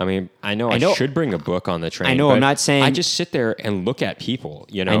 I mean, I know I know- should bring a book on the train. I know, I'm but not saying- I just sit there and look at people.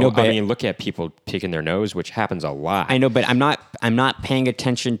 You know, I know, but- look at people picking their nose, which happens a lot. I know, but I'm not paying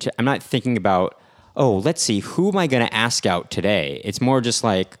attention to. I'm not thinking about. Oh, let's see, who am I going to ask out today? It's more just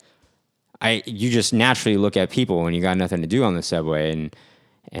like you just naturally look at people when you got nothing to do on the subway,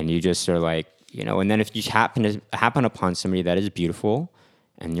 and you just are like, you know. And then if you happen upon somebody that is beautiful,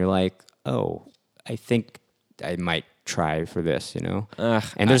 and you're like, oh, I think I might try for this, you know.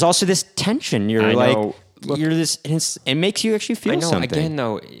 And there's also this tension. You're I like, know. Look- you're this. It makes you actually feel I know. something. Again,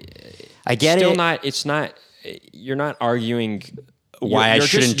 though, I get still it. not. It's not. You're not arguing Why I you're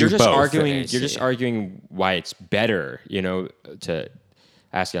shouldn't do you're just both. Arguing, I see. you're just arguing why it's better, you know, to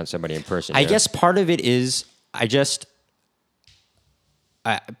ask out somebody in person. I you know? guess part of it is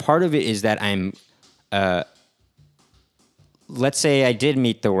part of it is that I'm, let's say I did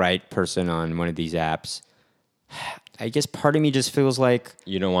meet the right person on one of these apps. I guess part of me just feels like,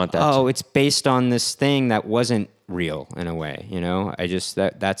 you don't want that. oh, it's based on this thing that wasn't real in a way, you know? I just,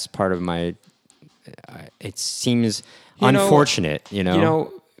 that's part of my, it seems You know- unfortunate, you know? You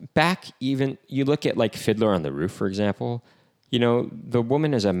know, you look at like Fiddler on the Roof, for example, you know, the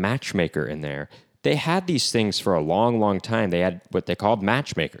woman is a matchmaker in there. They had these things for a long, long time. They had what they called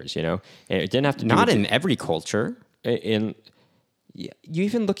matchmakers, you know, and it didn't have to Not do in every culture. you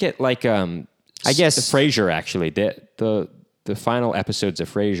even look at like, I guess- Frasier, actually, the final episodes of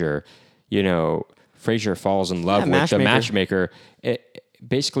Frasier, you know, Frasier falls in love with the matchmaker.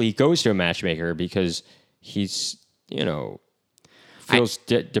 Basically, he goes to a matchmaker because he's, you know, feels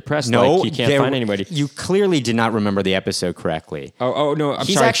depressed, like he can't find anybody. You clearly did not remember the episode correctly. Oh no! I'm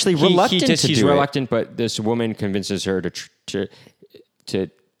He's sorry. actually reluctant to He's do it. reluctant, but this woman convinces her to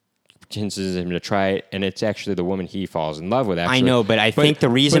convinces him to try it, and it's actually the woman he falls in love with. Actually, I know, but I think the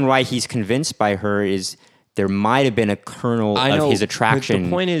reason why he's convinced by her is there might have been a kernel of his attraction but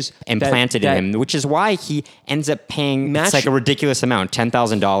the point is implanted in him, which is why he ends up paying it's like a ridiculous amount,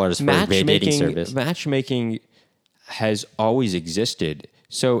 $10,000 for a dating service. Matchmaking has always existed.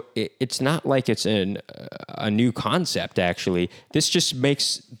 So it's not like it's a new concept, actually. This just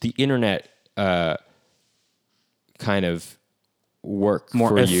makes the internet kind of work More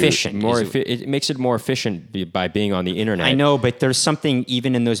for efficient. You. It makes it more efficient by being on the internet. I know, but there's something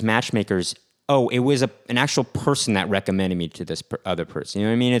even in those matchmakers. Oh, it was an actual person that recommended me to this other person. You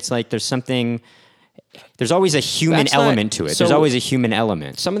know what I mean? It's like there's something. There's always a human element to it. There's always a human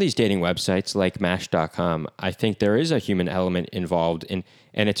element. Some of these dating websites like Match.com, I think there is a human element involved and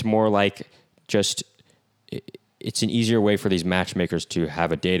it's more like just it's an easier way for these matchmakers to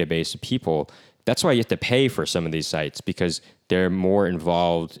have a database of people. That's why you have to pay for some of these sites because they're more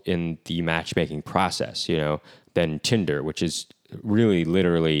involved in the matchmaking process, you know, than Tinder, which is really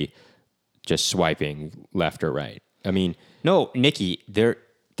literally just swiping left or right. I mean, no, Nikki, there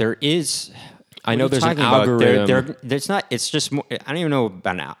is. I know there's an about? algorithm. There's not. It's just. I don't even know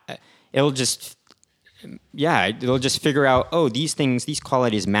about now. It'll just. Yeah, it'll just figure out. Oh, these things, these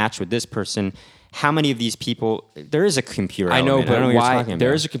qualities match with this person. How many of these people? There is a computer. I know, element. but I don't know what you're why? talking There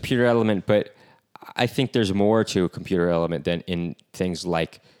about. is a computer element, but I think there's more to a computer element than in things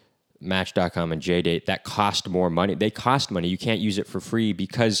like Match.com and JDate that cost more money. They cost money. You can't use it for free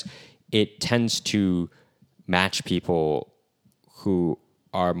because it tends to match people who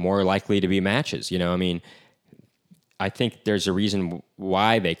are more likely to be matches. You know, I mean, I think there's a reason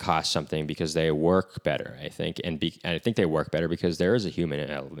why they cost something because they work better, I think. And I think they work better because there is a human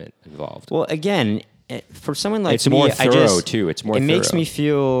element involved. Well, again, for someone like It's me, more I thorough, just, too. It's more It makes thorough. me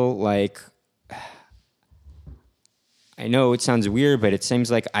feel like, I know it sounds weird, but it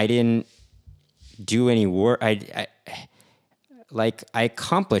seems like I didn't do any work. I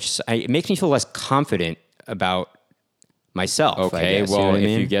accomplished. It makes me feel less confident about myself. I Okay, guess, you well, know what I if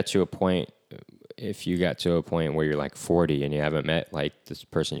mean? you get to a point, where you're like 40 and you haven't met like this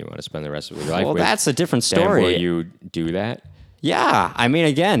person you want to spend the rest of your life well, with, that's a different then story. will you do that? Yeah, I mean,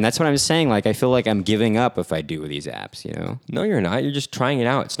 again, that's what I'm saying. Like, I feel like I'm giving up if I do these apps. You know, No, you're not. You're just trying it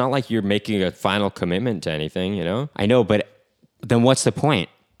out. It's not like you're making a final commitment to anything, you know? I know, but then what's the point?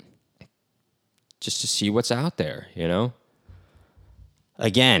 Just to see what's out there, you know?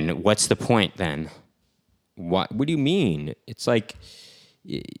 Again, what's the point then? What do you mean? It's like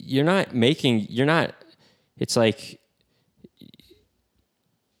you're not, it's like,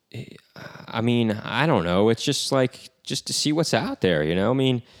 I mean, I don't know. It's just like, just to see what's out there, you know? I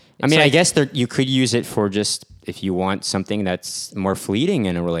mean, I guess you could use it for just if you want something that's more fleeting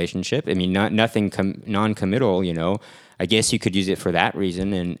in a relationship. I mean, nothing non-committal, you know. I guess you could use it for that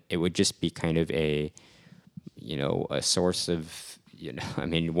reason, and it would just be kind of a source of, you know. I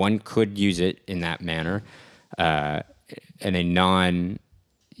mean, one could use it in that manner, in a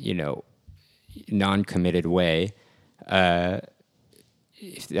non-committed way.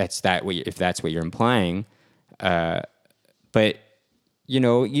 If that's what you're implying. But, you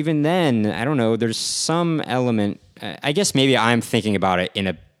know, even then, I don't know, there's some element, I guess maybe I'm thinking about it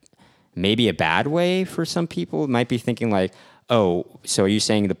in maybe a bad way for some people. It might be thinking like, oh, so are you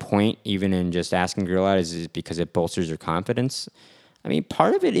saying the point even in just asking a girl out is because it bolsters your confidence? I mean,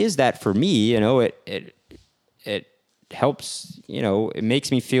 part of it is that for me, you know, it helps, you know, it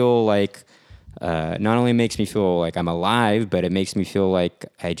makes me feel like, not only makes me feel like I'm alive, but it makes me feel like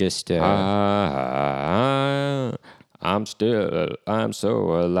I just... I'm so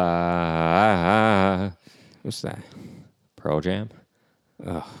alive. What's that? Pearl Jam?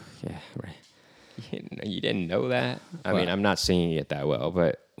 Oh, yeah, right. You didn't know that? I mean, I'm not singing it that well,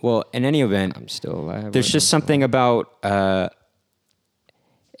 but Well, in any event, I'm still alive. there's just something about,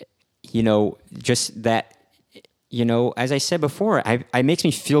 you know, just that, you know, as I said before, it makes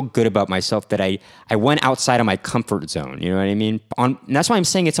me feel good about myself that I went outside of my comfort zone. You know what I mean? And that's why I'm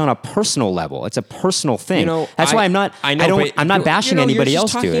saying it's on a personal level. It's a personal thing. You know, that's why I'm not. I know, but I'm not bashing anybody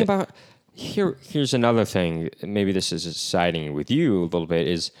else to it. Here's another thing. Maybe this is siding with you a little bit.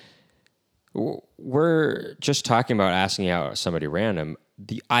 Is we're just talking about asking out somebody random.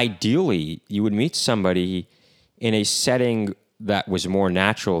 Ideally, you would meet somebody in a setting that was more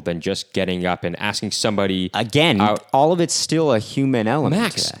natural than just getting up and asking somebody Again, out. all of it's still a human element.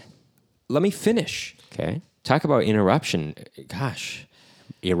 Max, to that. let me finish. Okay. Talk about interruption. Gosh.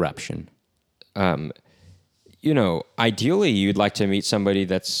 Eruption. You know, ideally, you'd like to meet somebody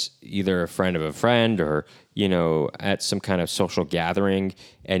that's either a friend of a friend or, you know, at some kind of social gathering,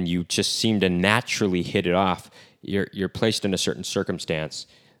 and you just seem to naturally hit it off. You're placed in a certain circumstance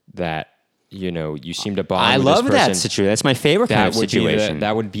that, you know, you seem to bond I with love this that person. situation. That's my favorite kind of situation.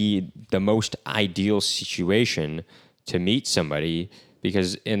 That would be the most ideal situation to meet somebody,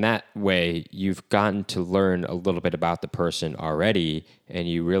 because in that way you've gotten to learn a little bit about the person already, and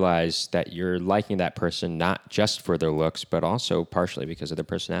you realize that you're liking that person not just for their looks, but also partially because of their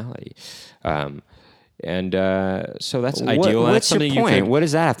personality. So that's ideal. and that's What's your something point? you could, What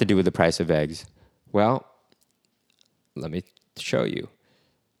does that have to do with the price of eggs? well, let me show you.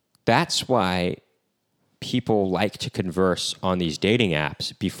 That's why people like to converse on these dating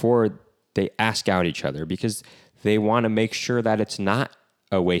apps before they ask out each other, because they want to make sure that it's not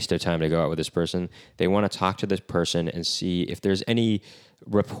a waste of time to go out with this person. They want to talk to this person and see if there's any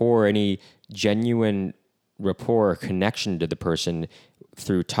rapport, any genuine rapport or connection to the person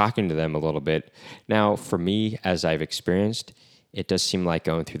through talking to them a little bit. Now, for me, as I've experienced, it does seem like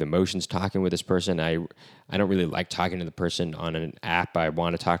going through the motions talking with this person. I don't really like talking to the person on an app. I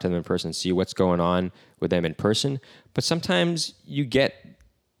want to talk to them in person, see what's going on with them in person. But sometimes you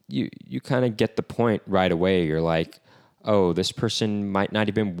kind of get the point right away. You're like, oh, this person might not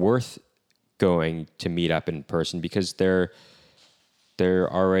even worth going to meet up in person, because they're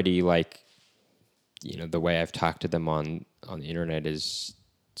already like, you know, the way I've talked to them on the internet is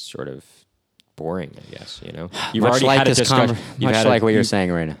sort of boring, I guess, you know. You've Much already like had a this discussion. much like what you're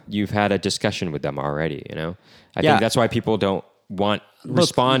saying right now. You've had a discussion with them already, you know. I Yeah. think that's why people don't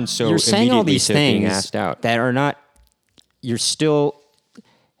respond so You're saying all immediately these to being things asked out. that are not. You're still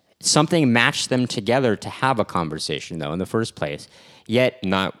something matched them together to have a conversation, though, in the first place. Yet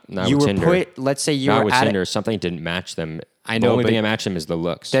Not you with were Tinder. put. Let's say you Not were with at Tinder. Something didn't match them. I The know, only but thing that matched them is the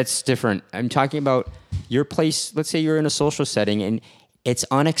looks. That's different. I'm talking about your place. Let's say you're in a social setting and it's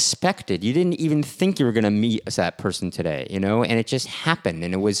unexpected. You didn't even think you were going to meet that person today, you know, and it just happened,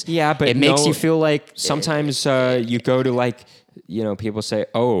 and it was. Yeah, but it makes you feel like sometimes you go to like, you know, people say,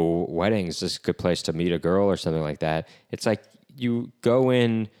 "Oh, weddings is a good place to meet a girl" or something like that. It's like you go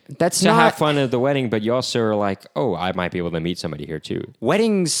in to have fun at the wedding, but you also are like, "Oh, I might be able to meet somebody here too."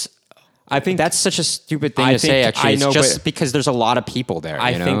 Weddings. I think that's such a stupid thing to say. Actually, it's just because there's a lot of people there.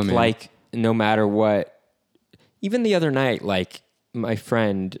 I think like no matter what, even the other night, like my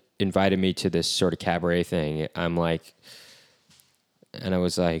friend invited me to this sort of cabaret thing. I'm like, and I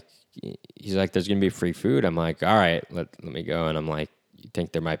was like, he's like, "There's gonna be free food." I'm like, "All right, let me go." And I'm like, "You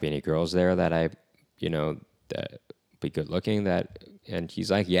think there might be any girls there that I, you know, that be good looking?" And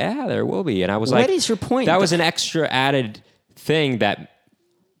he's like, "Yeah, there will be." And I was like, "What is your point?" That was an extra added thing that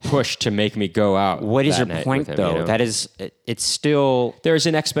push to make me go out. What is your point, though? You know? That is, it's still... There's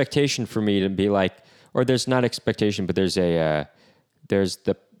an expectation for me to be like, or there's not expectation, but there's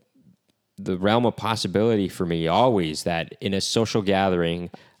the realm of possibility for me always that in a social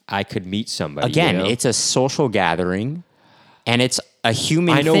gathering, I could meet somebody. Again, you know? It's a social gathering, and it's a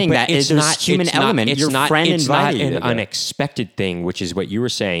human thing. That is not human element. Your friend invited you. It's not an unexpected thing, which is what you were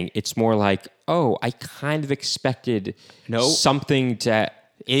saying. It's more like, oh, I kind of expected something to...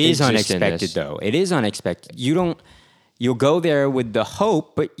 It is unexpected, though. It is unexpected. You'll go there with the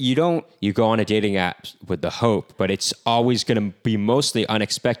hope, but you don't. You go on a dating app with the hope, but it's always going to be mostly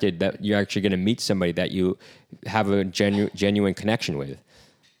unexpected that you're actually going to meet somebody that you have a genuine connection with.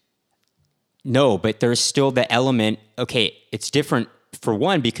 No, but there's still the element. Okay, it's different for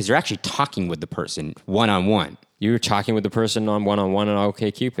one because you're actually talking with the person one-on-one. You're talking with the person on one-on-one on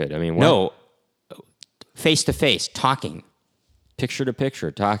OkCupid. I mean, what? No, face-to-face, talking.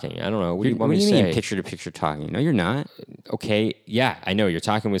 Picture-to-picture talking. I don't know. What do you want me to say? What do you mean picture-to-picture talking? No, you're not. Okay, yeah, I know. You're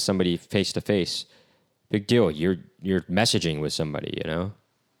talking with somebody face-to-face. Big deal. You're messaging with somebody, you know?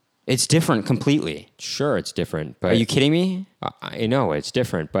 It's different completely. Sure, it's different. But are you kidding me? I know it's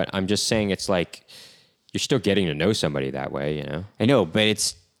different, but I'm just saying it's like you're still getting to know somebody that way, you know? I know, but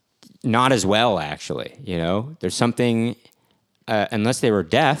it's not as well, actually, you know? There's something, unless they were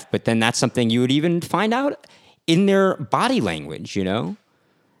deaf, but then that's something you would even find out in their body language, you know?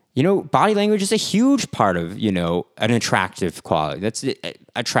 You know, body language is a huge part of, you know, an attractive quality. That's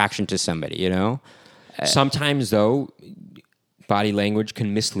attraction to somebody, you know? Sometimes, though, body language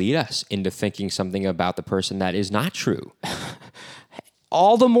can mislead us into thinking something about the person that is not true.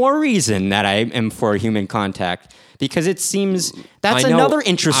 All the more reason that I am for human contact, because it seems that's another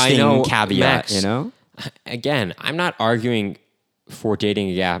interesting caveat, Max, you know? Again, I'm not arguing for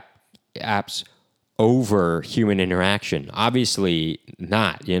dating apps over human interaction. Obviously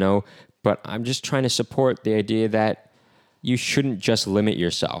not, you know, but I'm just trying to support the idea that you shouldn't just limit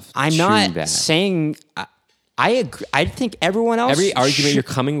yourself. I'm not saying I agree. I think everyone else. Every argument you're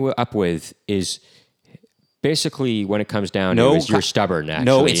coming up with is basically, when it comes down to it, you're stubborn. Actually,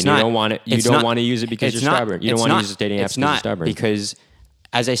 no, it's not. You don't want it. You don't want to use it because you're stubborn. You don't want to use this dating app because you're stubborn. Because,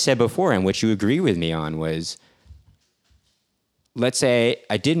 as I said before, and what you agree with me on was, let's say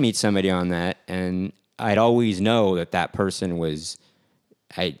I did meet somebody on that, and I'd always know that person was.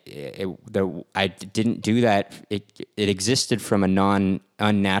 I didn't do that. It existed from a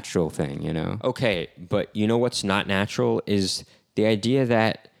unnatural thing, you know? Okay, but you know what's not natural is the idea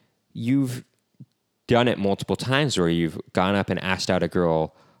that you've done it multiple times where you've gone up and asked out a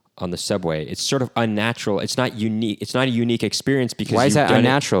girl on the subway. It's sort of unnatural. It's not unique. It's not a unique experience because why is that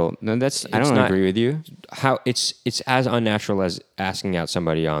unnatural? No, I don't agree with you. How it's as unnatural as asking out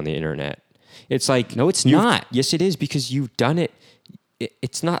somebody on the internet. It's like no, it's not. Yes, it is because you've done it.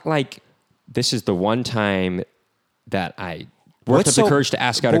 It's not like this is the one time that I worked up the courage to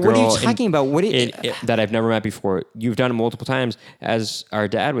ask out a girl. What are you talking about? That I've never met before. You've done it multiple times. As our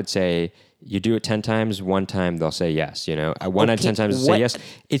dad would say, you do it 10 times, one time they'll say yes. You know, one out of 10 times they'll say yes.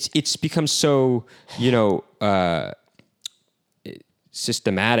 It's become so, you know,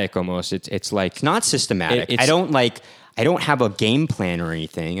 systematic almost. It's like it's not systematic. I don't have a game plan or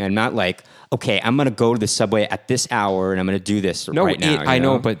anything. I'm not like, okay, I'm going to go to the subway at this hour and I'm going to do this right now. I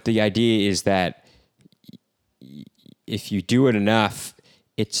know, but the idea is that if you do it enough,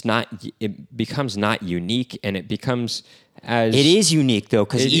 it becomes not unique, and it becomes as... It is unique, though,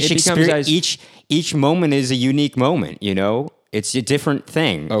 because each moment is a unique moment, you know? It's a different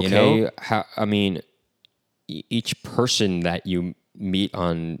thing, okay, you know? Each person that you meet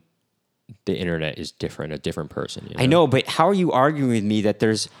on the internet is different, a different person. You know? I know, but how are you arguing with me that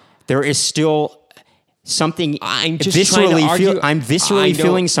there is still something I'm viscerally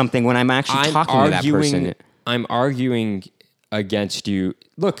feeling something when I'm actually talking to that person. I'm arguing against you.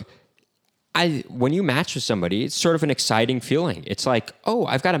 Look, when you match with somebody, it's sort of an exciting feeling. It's like, oh,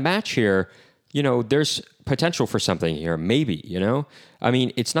 I've got a match here. There's potential for something here, maybe, I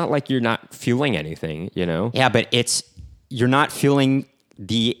mean, it's not like you're not feeling anything, Yeah, but you're not feeling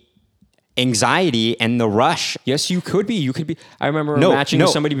the anxiety and the rush. Yes, you could be. I remember matching with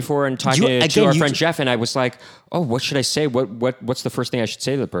somebody before and talking to our friend Jeff, and I was like, oh, what should I say? What's the first thing I should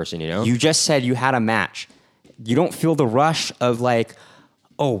say to the person, You just said you had a match. You don't feel the rush of like,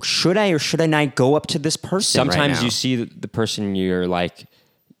 oh, should I or should I not go up to this person Sometimes right now? you see the person, you're like,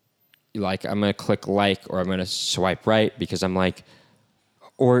 I'm going to click like, or I'm going to swipe right because I'm like,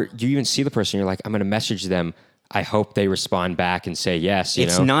 or you even see the person, you're like, I'm going to message them. I hope they respond back and say yes.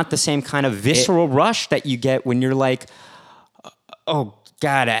 It's not the same kind of visceral rush that you get when you're like, oh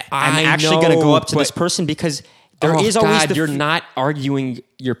God, I'm actually going to go up to this person because there is always you're not arguing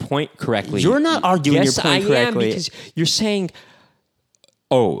your point correctly. You're not arguing your point correctly. Yes, I am, because you're saying,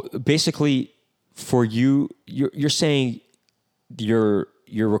 basically for you're saying your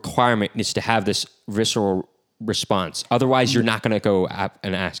requirement is to have this visceral response. Otherwise, you're not going to go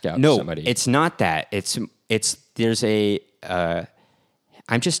and ask out to somebody. No, it's not that. There's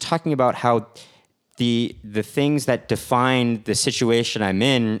I'm just talking about how the things that define the situation I'm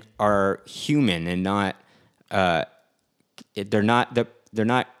in are human and not they're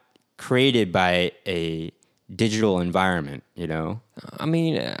not created by a digital environment, I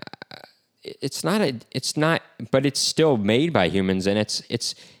mean, it's not, but it's still made by humans, and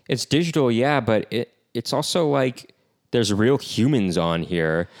it's digital, yeah, but it's also like there's real humans on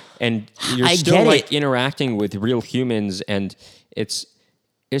here, and you're still like interacting with real humans, and it's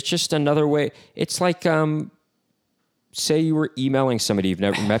just another way. It's like, say you were emailing somebody you've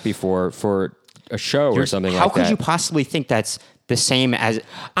never met before for a show or something like that. How could you possibly think that's the same as...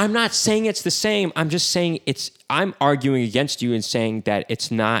 I'm not saying it's the same. I'm just saying I'm arguing against you and saying that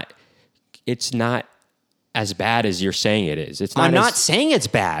it's not as bad as you're saying it is. I'm not saying it's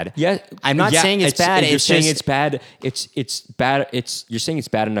bad. Yeah, I'm not saying it's bad. You're saying it's bad. It's bad. You're saying it's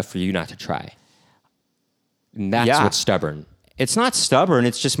bad enough for you not to try. And that's what's stubborn. It's not stubborn.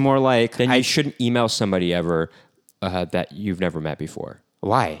 It's just more like... Then you shouldn't email somebody ever that you've never met before.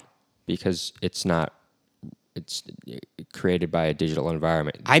 Why? Because it's created by a digital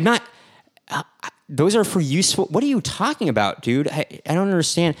environment. I'm not... those are for useful... What are you talking about, dude? I don't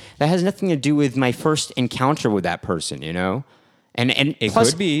understand. That has nothing to do with my first encounter with that person, And it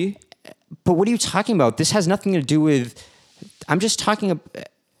plus, could be. But what are you talking about? This has nothing to do with... I'm just talking about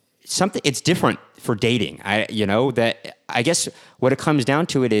something... It's different for dating. That I guess what it comes down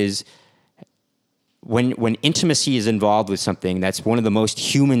to it is when intimacy is involved with something, that's one of the most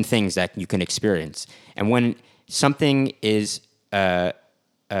human things that you can experience. And when something is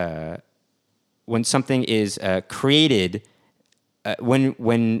created,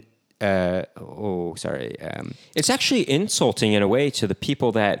 it's actually insulting in a way to the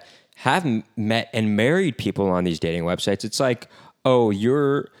people that have met and married people on these dating websites. It's like, oh,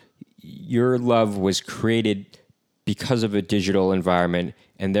 your love was created because of a digital environment,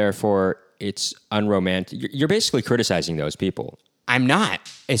 and therefore it's unromantic. You're basically criticizing those people. I'm not.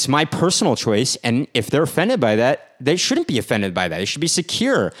 It's my personal choice, and if they're offended by that, they shouldn't be offended by that. They should be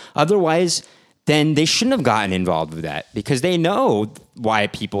secure. Otherwise, then they shouldn't have gotten involved with that because they know why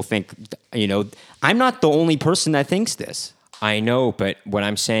people think, I'm not the only person that thinks this. I know, but what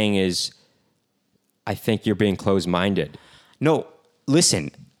I'm saying is I think you're being closed-minded. No,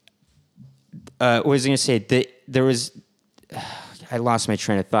 listen. What was I going to say? There was... I lost my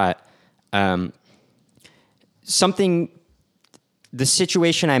train of thought. The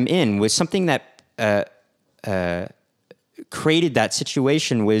situation I'm in was something that created that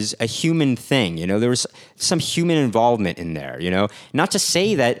situation was a human thing. There was some human involvement in there. Not to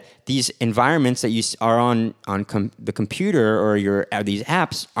say that these environments that you are on the computer or these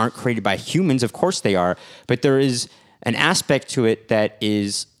apps aren't created by humans. Of course they are, but there is an aspect to it that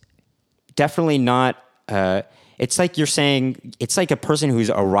is definitely not. It's like you're saying. It's like a person who's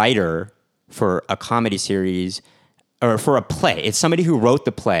a writer for a comedy series or for a play. It's somebody who wrote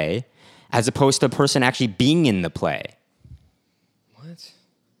the play as opposed to a person actually being in the play. What?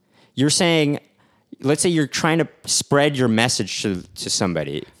 You're saying, let's say you're trying to spread your message to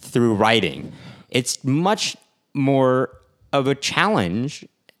somebody through writing. It's much more of a challenge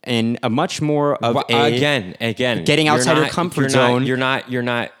and a much more of again getting outside your comfort zone. You're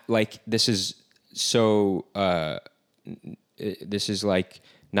not like this is so. This is like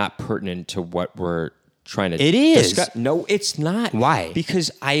not pertinent to what we're trying to. It is. Discuss. No, it's not. Why?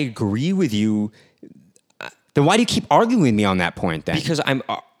 Because I agree with you. Then why do you keep arguing with me on that point? Then because I'm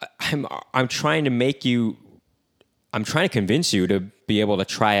trying to make you. I'm trying to convince you to be able to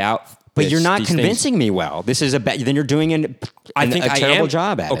try out But you're not these things. convincing me well. This is then you're doing a terrible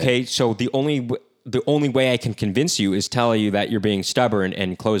job at it. Okay, so the only way I can convince you is tell you that you're being stubborn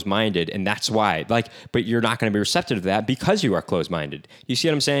and closed-minded, and that's why. But you're not going to be receptive to that because you are closed-minded. You see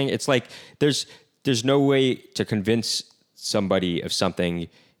what I'm saying? It's like there's no way to convince somebody of something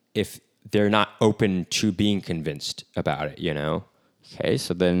if they're not open to being convinced about it, you know? Okay,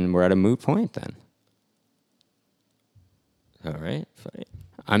 so then we're at a moot point then. All right, fine.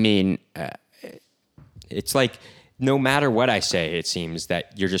 I mean, It's like no matter what I say, it seems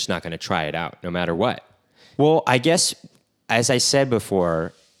that you're just not going to try it out, no matter what. well, I guess, as I said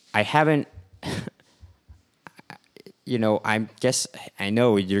before, I haven't, I guess I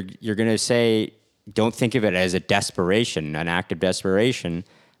know you're going to say, don't think of it as a desperation, an act of desperation,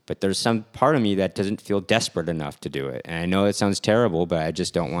 but there's some part of me that doesn't feel desperate enough to do it. And I know it sounds terrible, but I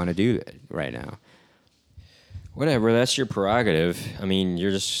just don't want to do it right now. Whatever, that's your prerogative. I mean,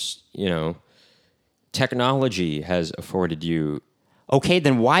 you're just, technology has afforded you Okay,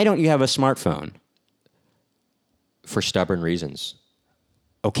 then why don't you have a smartphone? for stubborn reasons.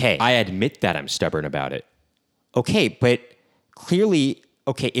 Okay. I admit that I'm stubborn about it. Okay, but clearly,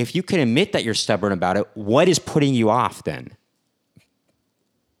 if you can admit that you're stubborn about it, what is putting you off then?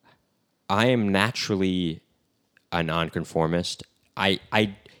 I am naturally a nonconformist.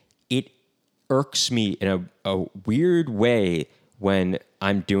 It irks me in a weird way when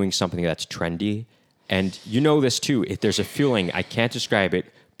I'm doing something that's trendy. And you know this too. If there's a feeling, I can't describe it,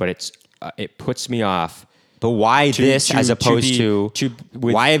 but it puts me off. But why this as opposed to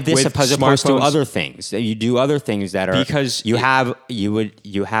why this as opposed to other things? You do other things that are because you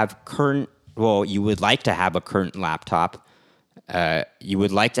would like to have a current laptop. You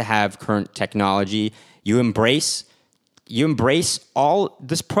would like to have current technology. You embrace all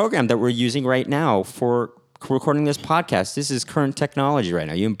this program that we're using right now for recording this podcast. This is current technology right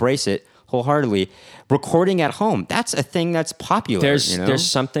now. You embrace it wholeheartedly. Recording at home, that's a thing that's popular. There's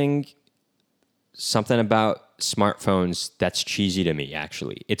something about smartphones that's cheesy to me,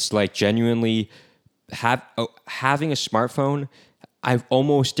 actually. It's like genuinely having a smartphone. I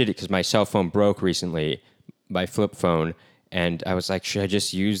almost did it because my cell phone broke recently, my flip phone, and I was like, should I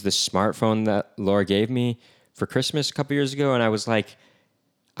just use the smartphone that Laura gave me for Christmas a couple years ago? And I was like,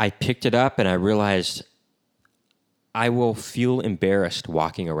 I picked it up and I realized I will feel embarrassed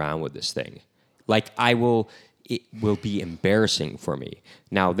walking around with this thing. It will be embarrassing for me.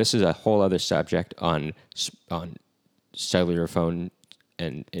 Now, this is a whole other subject on cellular phone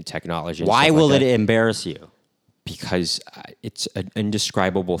and technology. Why will it embarrass you? Because it's an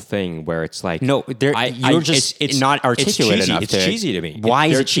indescribable thing where it's like you're just not articulate it's cheesy. enough. It's cheesy to me. Why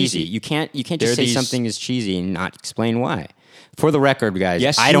is it cheesy? You can't just say something is cheesy and not explain why. For the record, guys,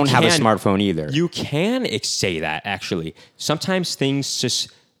 yes, I don't have a smartphone either. You can say that actually. Sometimes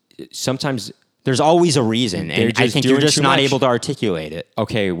there's always a reason, and I think you're just not able to articulate it.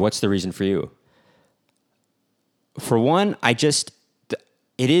 Okay, what's the reason for you? For one, it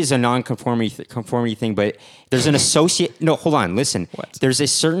is a conformity thing, but there's an No, hold on, listen. What? There's a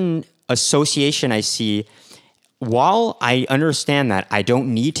certain association I see. While I understand that I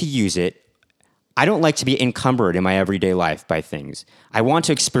don't need to use it, I don't like to be encumbered in my everyday life by things. I want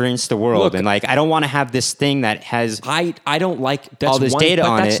to experience the world, and I don't want to have this thing that has. I don't like that's all this data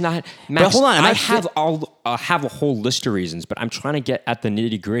on that's it. Not. Max, but hold on, I have a whole list of reasons, but I'm trying to get at the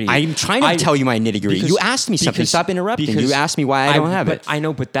nitty gritty. I'm trying to tell you my nitty gritty. You asked me something. Stop interrupting. You asked me why I don't have it. I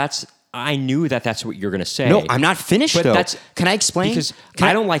know, but I knew that's what you're going to say. No, I'm not finished but though. Can I explain? Because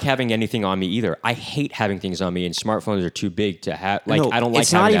I don't like having anything on me either. I hate having things on me, and smartphones are too big to have. I don't like.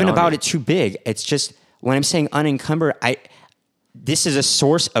 It's not even about it too big. It's just when I'm saying unencumbered, this is a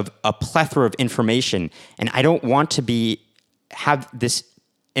source of a plethora of information, and I don't want to have this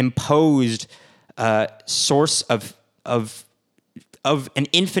imposed source of an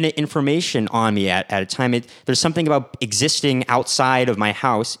infinite information on me at a time. There's something about existing outside of my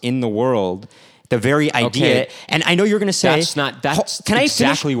house in the world. The very idea, and I know you're going to say that's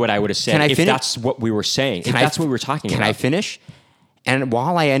exactly what I would have said. Can I if finish? That's what we were saying. If that's what we were talking about. Can I finish? And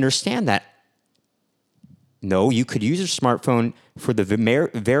while I understand that, no, you could use your smartphone for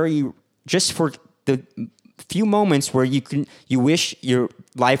the just for the few moments where you wish your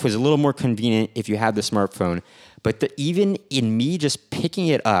life was a little more convenient if you had the smartphone. But even in me just picking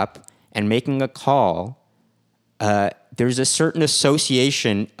it up and making a call, there's a certain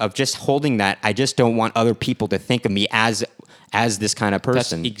association of just holding that. I just don't want other people to think of me as this kind of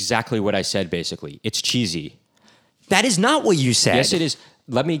person. That's exactly what I said, basically. It's cheesy. That is not what you said. Yes, it is.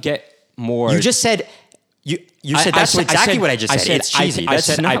 Let me get more. You just said... You said that's exactly what I just said. It's cheesy.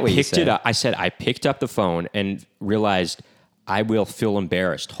 That's not what you said. I said I picked up the phone and realized I will feel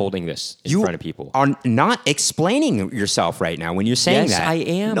embarrassed holding this in front of people. are not explaining yourself right now when you're saying Yes, that. I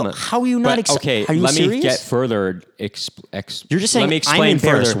am. No, how are you not? Okay, are you let serious? me get further. You're just saying let me explain I'm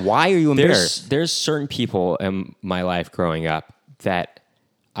embarrassed. further. Why are you embarrassed? There's certain people in my life growing up that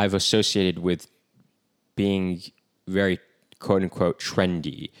I've associated with being very quote unquote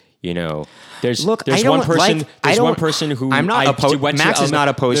trendy. You know, there's Look, there's I don't one person. like, There's I don't, one person who I'm not opposed. went to Max is not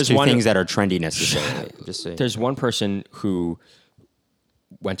opposed there's to one- things that are trendy necessarily. Just saying. There's one person who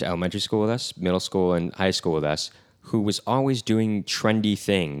went to elementary school with us, middle school, and high school with us, who was always doing trendy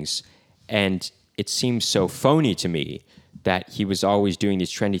things, and it seemed so phony to me that he was always doing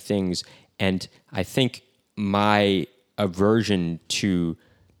these trendy things. And I think my aversion to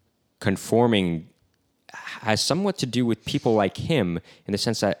conforming has somewhat to do with people like him, in the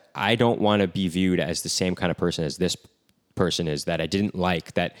sense that I don't want to be viewed as the same kind of person as this person is, that I didn't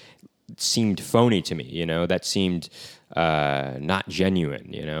like, that seemed phony to me, you know, that seemed not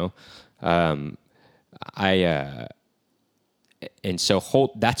genuine, you know. And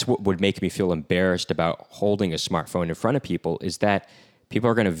so that's what would make me feel embarrassed about holding a smartphone in front of people, is that people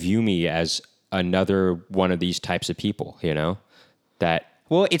are going to view me as another one of these types of people, you know, that.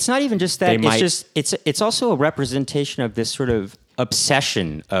 Well, it's not even just that. They It's might- just it's also a representation of this sort of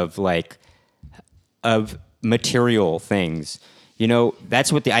obsession of material things. You know,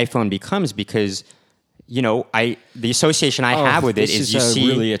 that's what the iPhone becomes, because you know, the association I have with it this is is you see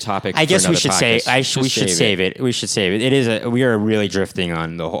really a topic I for guess we another should say podcast. we Just should save it. We should save it. We are really drifting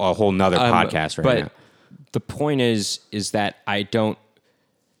on a whole nother podcast right but now. the point is that I don't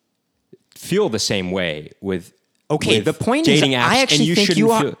feel the same way with. Okay, with the point dating is, apps, I actually and you think shouldn't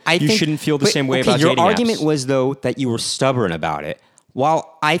you are. feel, I think, shouldn't feel the but, same way okay, about your dating argument apps. was though that you were stubborn about it,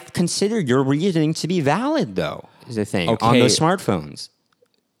 while I consider your reasoning to be valid. Though is the thing on Okay. those smartphones.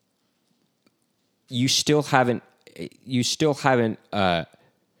 You still haven't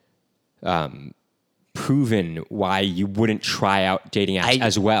proven why you wouldn't try out dating apps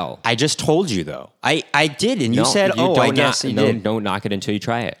as well. I just told you though. I did, and you said, "Oh, I guess you did." Don't knock it until you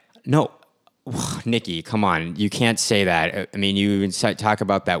try it. No, Nikki, come on. You can't say that. I mean, you even talk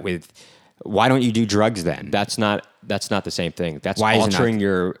about that with, why don't you do drugs then? That's not the same thing. That's Why is it not? altering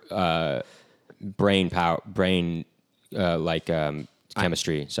your brain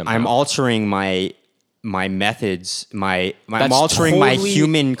chemistry somehow. I'm altering my methods, I'm That's altering my totally-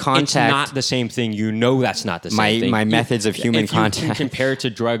 human contact. It's not the same thing. You know that's not the same thing. my methods of human if you can contact. compare it to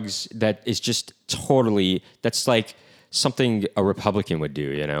drugs, that is just totally, that's like something a Republican would do,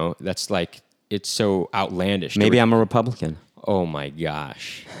 you know? That's like, it's so outlandish. Maybe I'm a Republican. Oh my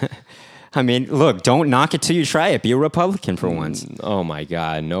gosh. I mean, look, don't knock it till you try it. Be a Republican for once. Oh my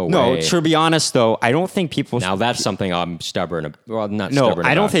God. No No, way. to be honest, though, I don't think people. Now that's something I'm stubborn. Well, not No, stubborn.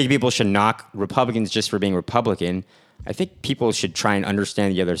 I don't about. think people should knock Republicans just for being Republican. I think people should try and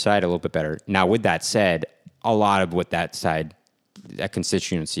understand the other side a little bit better. Now, with that said, a lot of what that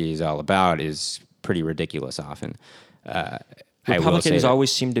constituency is all about is pretty ridiculous often. Republicans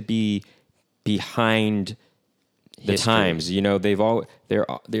always seem to be behind the History. times. You know, they're on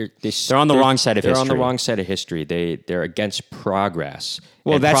the wrong side of They're on the history. wrong side of history. They're against progress.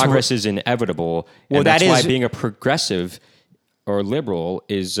 Well, and that's progress what- is inevitable. Well, and that's that why is- being a progressive or liberal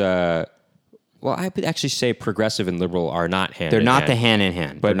is. Well, I would actually say progressive and liberal are not hand. They're in not hand. the hand in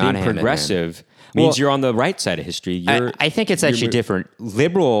hand. But They're not being hand in hand. progressive means Well, you're on the right side of history. I think it's actually different.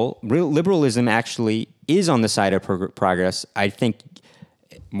 Liberalism actually is on the side of progress. I think.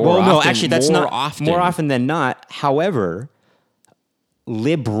 More often than not. However,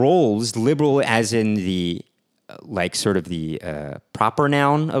 liberal as in the sort of the proper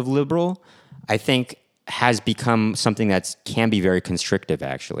noun of liberal, I think has become something that can be very constrictive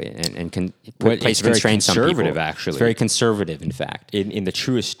actually, and can It's place very constraints on people. conservative, actually. It's very conservative, in fact. in the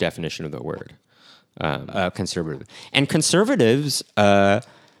truest definition of the word. Conservative. And conservatives, I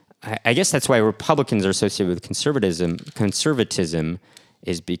guess that's why Republicans are associated with conservatism. Conservatism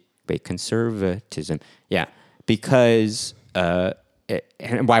is conservatism. Yeah, because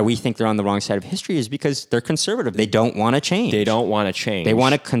and why we think they're on the wrong side of history is because they're conservative. They don't want to change. They don't want to change. They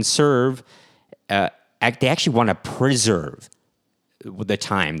want to conserve. They actually want to preserve the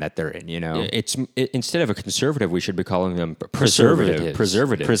time that they're in. You know, Instead of a conservative, we should be calling them Preservatives.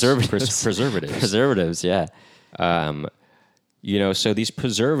 Preservatives. Preservatives. Preservatives. Yeah. You know, so these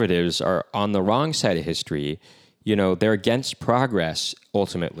preservatives are on the wrong side of history. You know, they're against progress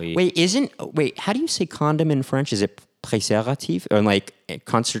ultimately. Wait, how do you say condom in French? Is it préservatif or like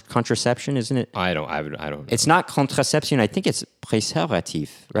contraception? Isn't it? I don't know. It's not contraception. I think it's préservatif,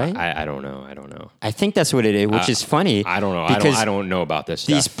 right? I don't know. I think that's what it is, which is funny. I don't know. Because I don't know about this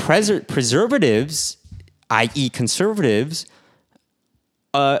these stuff. preservatives, i.e., conservatives,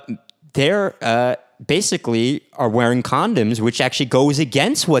 they're basically are wearing condoms, which actually goes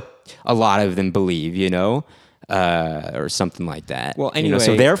against what a lot of them believe, or something like that. Well, You know,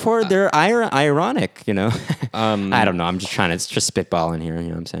 so anyway, therefore they're ironic, I don't know. I'm just trying to just spitballing here. You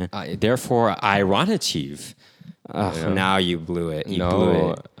know what I'm saying? Therefore, ironitive. Now you blew it. You No,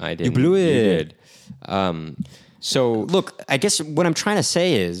 blew it. I didn't. You blew it. You did. So Look, I guess what I'm trying to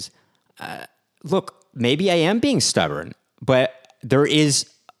say is, look, maybe I am being stubborn, but there is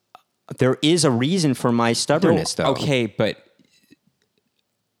a reason for my stubbornness, though. okay, but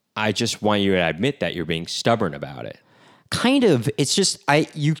I just want you to admit that you're being stubborn about it. Kind of. It's just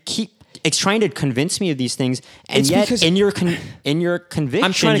it's trying to convince me of these things, and It's yet because- in your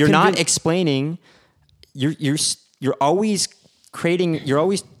conviction, trying to you're not convin- explaining. You're always creating. You're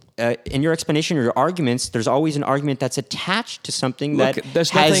always in your explanation or your arguments. There's always an argument that's attached to something Look, that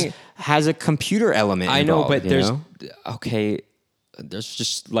there's nothing- has a computer element. I know, involved, but you there's know? there's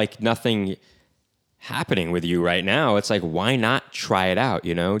just like nothing happening with you right now. It's like, why not try it out?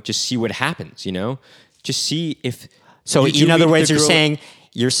 Just see what happens. Just see if. So you do in other meet words, the girl-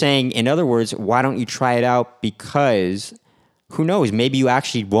 you're saying, in other words, why don't you try it out? Because who knows? Maybe you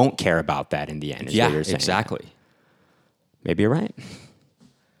actually won't care about that in the end. Is Yeah, what you're saying. exactly. Maybe you're right.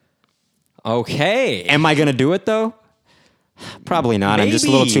 Okay. Am I going to do it though? Probably not. I'm just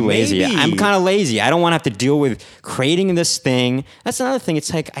a little too lazy. Maybe. I'm kind of lazy. I don't want to have to deal with creating this thing. That's another thing.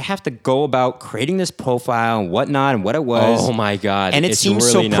 It's like I have to go about creating this profile and whatnot and what it was. Oh my God. And it it's seems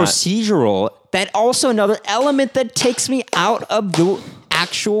really so not- procedural. That also another element that takes me out of the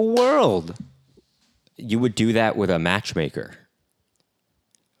actual world. You would do that with a matchmaker.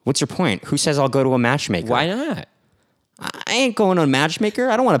 What's your point? Who says I'll go to a matchmaker? Why not? I ain't going to a matchmaker.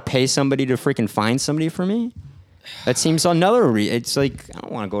 I don't want to pay somebody to freaking find somebody for me. That seems another it's like, I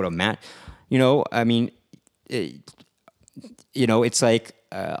don't want to go to a I mean, it's like,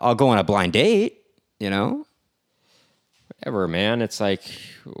 I'll go on a blind date, Whatever, man. It's like,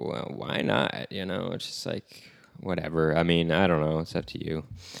 well, why not? It's just like, whatever. I mean, I don't know. It's up to you.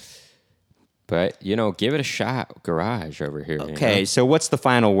 But, give it a shot. Garage over here. Okay, so what's the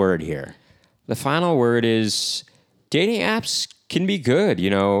final word here? The final word is dating apps can be good.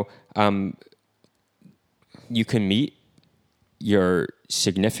 You can meet your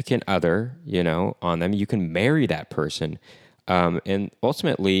significant other, on them. You can marry that person. And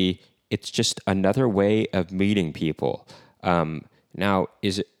ultimately, it's just another way of meeting people. Now,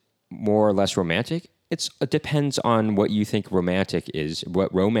 is it more or less romantic? It depends on what you think romantic is,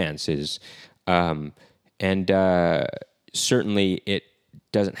 what romance is. And certainly it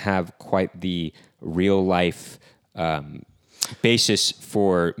doesn't have quite the real life basis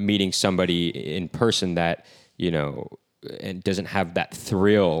for meeting somebody in person that, and doesn't have that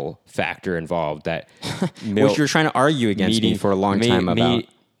thrill factor involved that Which you're trying to argue against me for a long time about.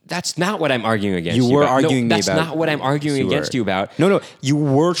 That's not what I'm arguing against You you were about. arguing No, me that's about. not what I'm arguing against you about. No, you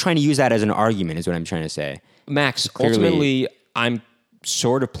were trying to use that as an argument, is what I'm trying to say. Max, Clearly- ultimately, I'm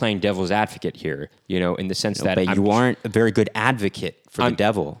sort of playing devil's advocate here, in the sense that But you aren't a very good advocate for the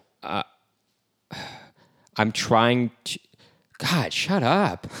devil. I'm trying to. God, shut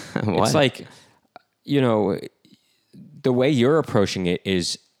up. What? It's like, the way you're approaching it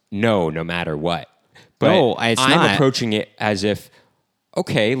is no matter what. But No, it's I'm not. approaching it as if,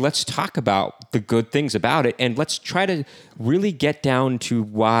 okay, let's talk about the good things about it, and let's try to really get down to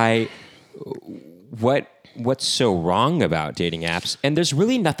what's so wrong about dating apps. And there's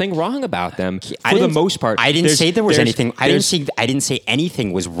really nothing wrong about them for the most part. I didn't say there was There's- anything. I didn't say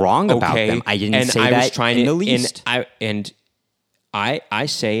anything was wrong about them. I didn't say that in the least. I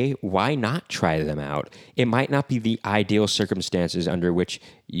say, why not try them out? It might not be the ideal circumstances under which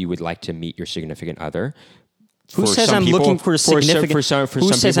you would like to meet your significant other. Who For says some I'm people- looking for a significant? for some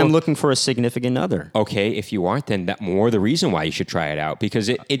Who says I'm people- looking for a significant other? Okay, if you aren't, then that more the reason why you should try it out, because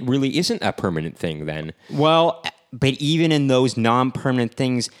it really isn't a permanent thing then. Well, but even in those non-permanent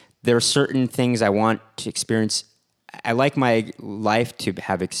things, there are certain things I want to experience. I like my life to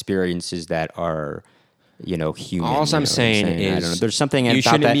have experiences that are, human. All I'm saying I is don't know. There's something you about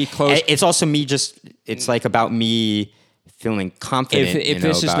shouldn't that. be close- It's also me. It's like about me feeling confident. If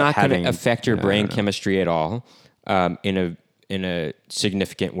this is about not going having- to affect your brain chemistry at all, in a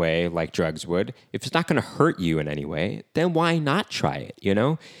significant way like drugs would, if it's not going to hurt you in any way, then why not try it?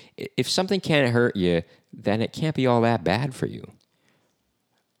 If something can't hurt you, then it can't be all that bad for you.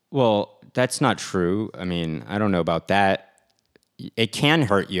 Well, that's not true. I mean, I don't know about that. It can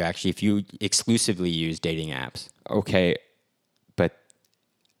hurt you actually if you exclusively use dating apps. Okay, but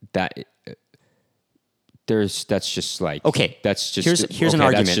that's just like, Okay, That's just here's an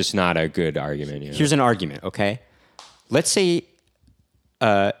argument. That's just not a good argument. Here's an argument, okay? Let's say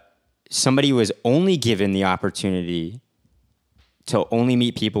somebody was only given the opportunity to only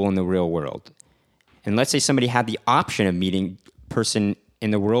meet people in the real world, and let's say somebody had the option of meeting person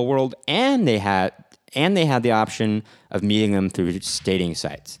in the real world, and they had the option of meeting them through dating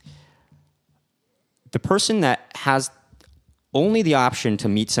sites. The person that has only the option to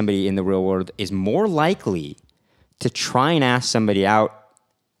meet somebody in the real world is more likely to try and ask somebody out,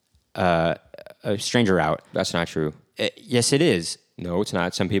 a stranger out. That's not true. Yes, it is. No, it's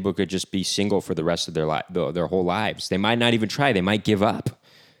not. Some people could just be single for the rest of their whole lives. They might not even try. They might give up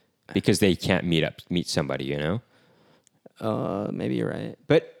because they can't meet somebody, you know? Maybe you're right.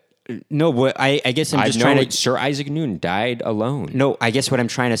 But no, what I guess I'm just trying to... Sir Isaac Newton died alone. No, I guess what I'm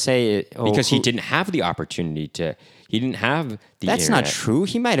trying to say is... because he didn't have the opportunity to... He didn't have the That's internet. not true.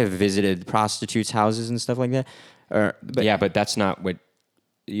 He might have visited prostitutes' houses and stuff like that. But that's not what...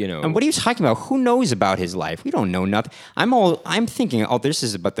 You know, And what are you talking about? Who knows about his life? We don't know nothing. I'm thinking, this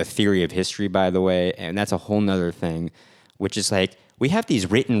is about the theory of history, by the way, and that's a whole nother thing, which is like, we have these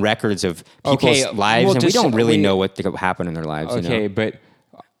written records of people's lives, and we don't really know what happened in their lives. Okay, you know?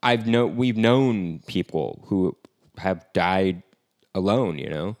 but we've known people who have died alone, you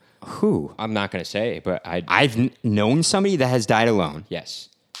know? Who? I'm not going to say, but I've known somebody that has died alone. yes.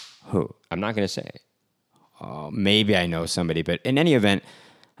 Who? I'm not going to say. Maybe I know somebody, but in any event,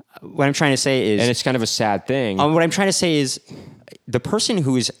 what I'm trying to say is... And it's kind of a sad thing. what I'm trying to say is the person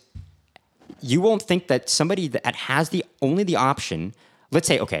who is... You won't think that somebody that has only the option... Let's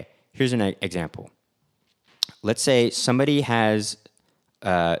say, okay, here's an example. Let's say somebody has...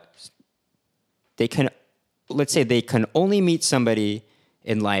 Let's say they can only meet somebody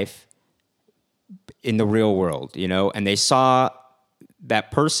in life in the real world, you know, and they saw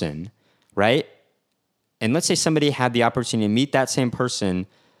that person, right? And let's say somebody had the opportunity to meet that same person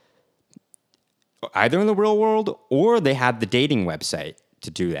either in the real world or they had the dating website to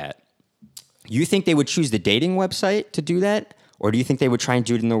do that. You think they would choose the dating website to do that? Or do you think they would try and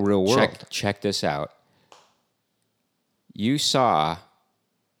do it in the real world? Check this out. You saw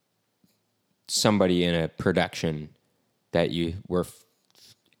somebody in a production that you were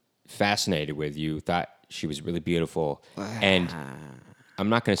fascinated with. You thought she was really beautiful. And I'm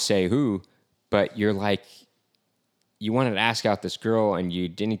not going to say who, but you're like, you wanted to ask out this girl and you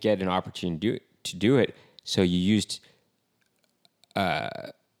didn't get an opportunity to do it. So you used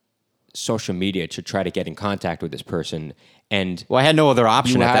social media to try to get in contact with this person. And Well, I had no other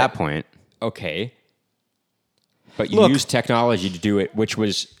option at that point. okay. But you used technology to do it, which,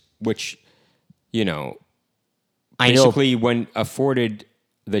 you know, I know. basically when afforded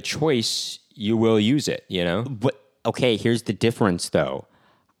the choice, you will use it, you know? But okay, here's the difference though.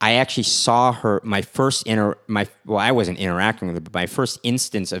 I actually saw her. I wasn't interacting with her, but my first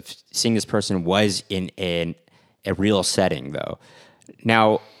instance of seeing this person was in a real setting, though.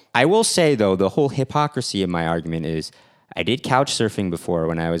 Now, I will say though, the whole hypocrisy of my argument is, I did couch surfing before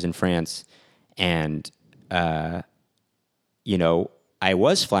when I was in France, and you know, I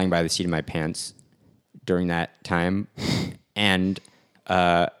was flying by the seat of my pants during that time, and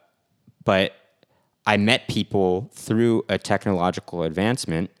but I met people through a technological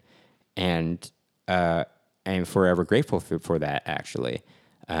advancement, and I am forever grateful for that, actually.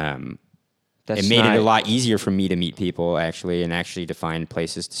 It made it a lot easier for me to meet people, actually, and actually to find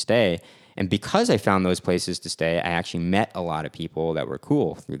places to stay. And because I found those places to stay, I actually met a lot of people that were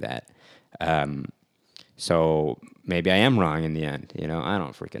cool through that. So maybe I am wrong in the end. You know, I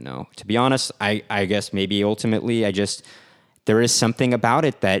don't freaking know. To be honest, I guess maybe ultimately there is something about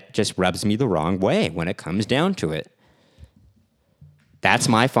it that just rubs me the wrong way when it comes down to it. That's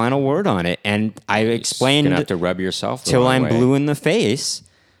my final word on it. And I explained... You're going to have to rub yourself the till wrong I'm way. blue in the face.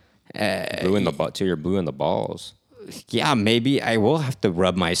 Till you're blue in the balls. Yeah, maybe I will have to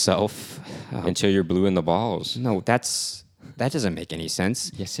rub myself. Until you're blue in the balls. No, that doesn't make any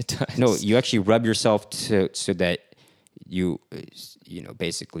sense. Yes, it does. No, you actually rub yourself so that you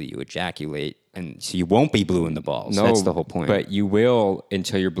basically you ejaculate, and so you won't be blue in the balls. No, that's the whole point. But you will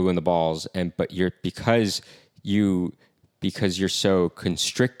until you're blue in the balls, because you're so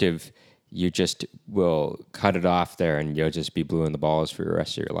constrictive, you just will cut it off there, and you'll just be blue in the balls for the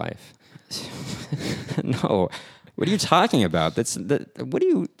rest of your life. No, what are you talking about? What are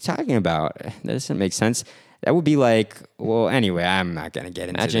you talking about? That doesn't make sense. That would be like, well, anyway, I'm not going to get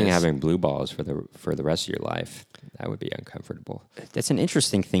into Imagine this. having blue balls for the rest of your life. That would be uncomfortable. That's an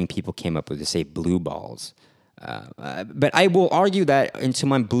interesting thing people came up with to say blue balls. But I will argue that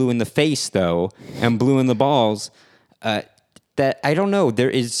until I'm blue in the face, though, and blue in the balls, that I don't know.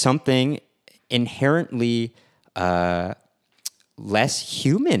 There is something inherently less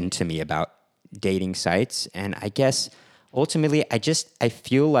human to me about dating sites. And I guess ultimately, I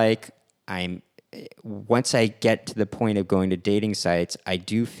feel like once I get to the point of going to dating sites, I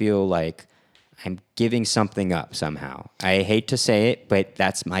do feel like I'm giving something up somehow. I hate to say it, but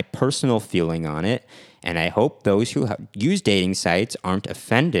that's my personal feeling on it. And I hope those who use dating sites aren't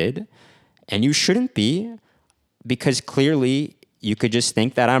offended. And you shouldn't be, because clearly you could just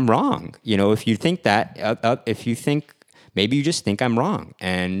think that I'm wrong. If you think that, maybe you just think I'm wrong.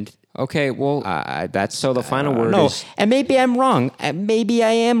 And Okay, well, that's so the final word no. is And maybe I'm wrong. And maybe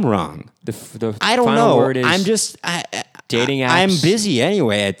I am wrong. the I don't final know. word is I'm just dating I'm apps. busy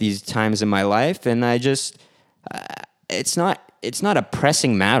anyway at these times in my life, and I just it's not a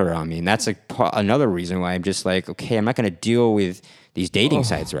pressing matter on me. And that's another reason why I'm just like, okay, I'm not going to deal with these dating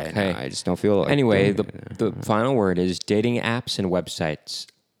sites right now. I just don't feel like Anyway, doing it. the final word is dating apps and websites.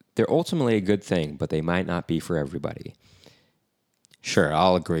 They're ultimately a good thing, but they might not be for everybody. Sure,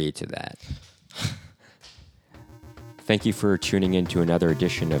 I'll agree to that. Thank you for tuning in to another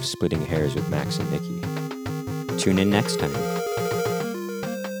edition of Splitting Hairs with Max and Nikki. Tune in next time.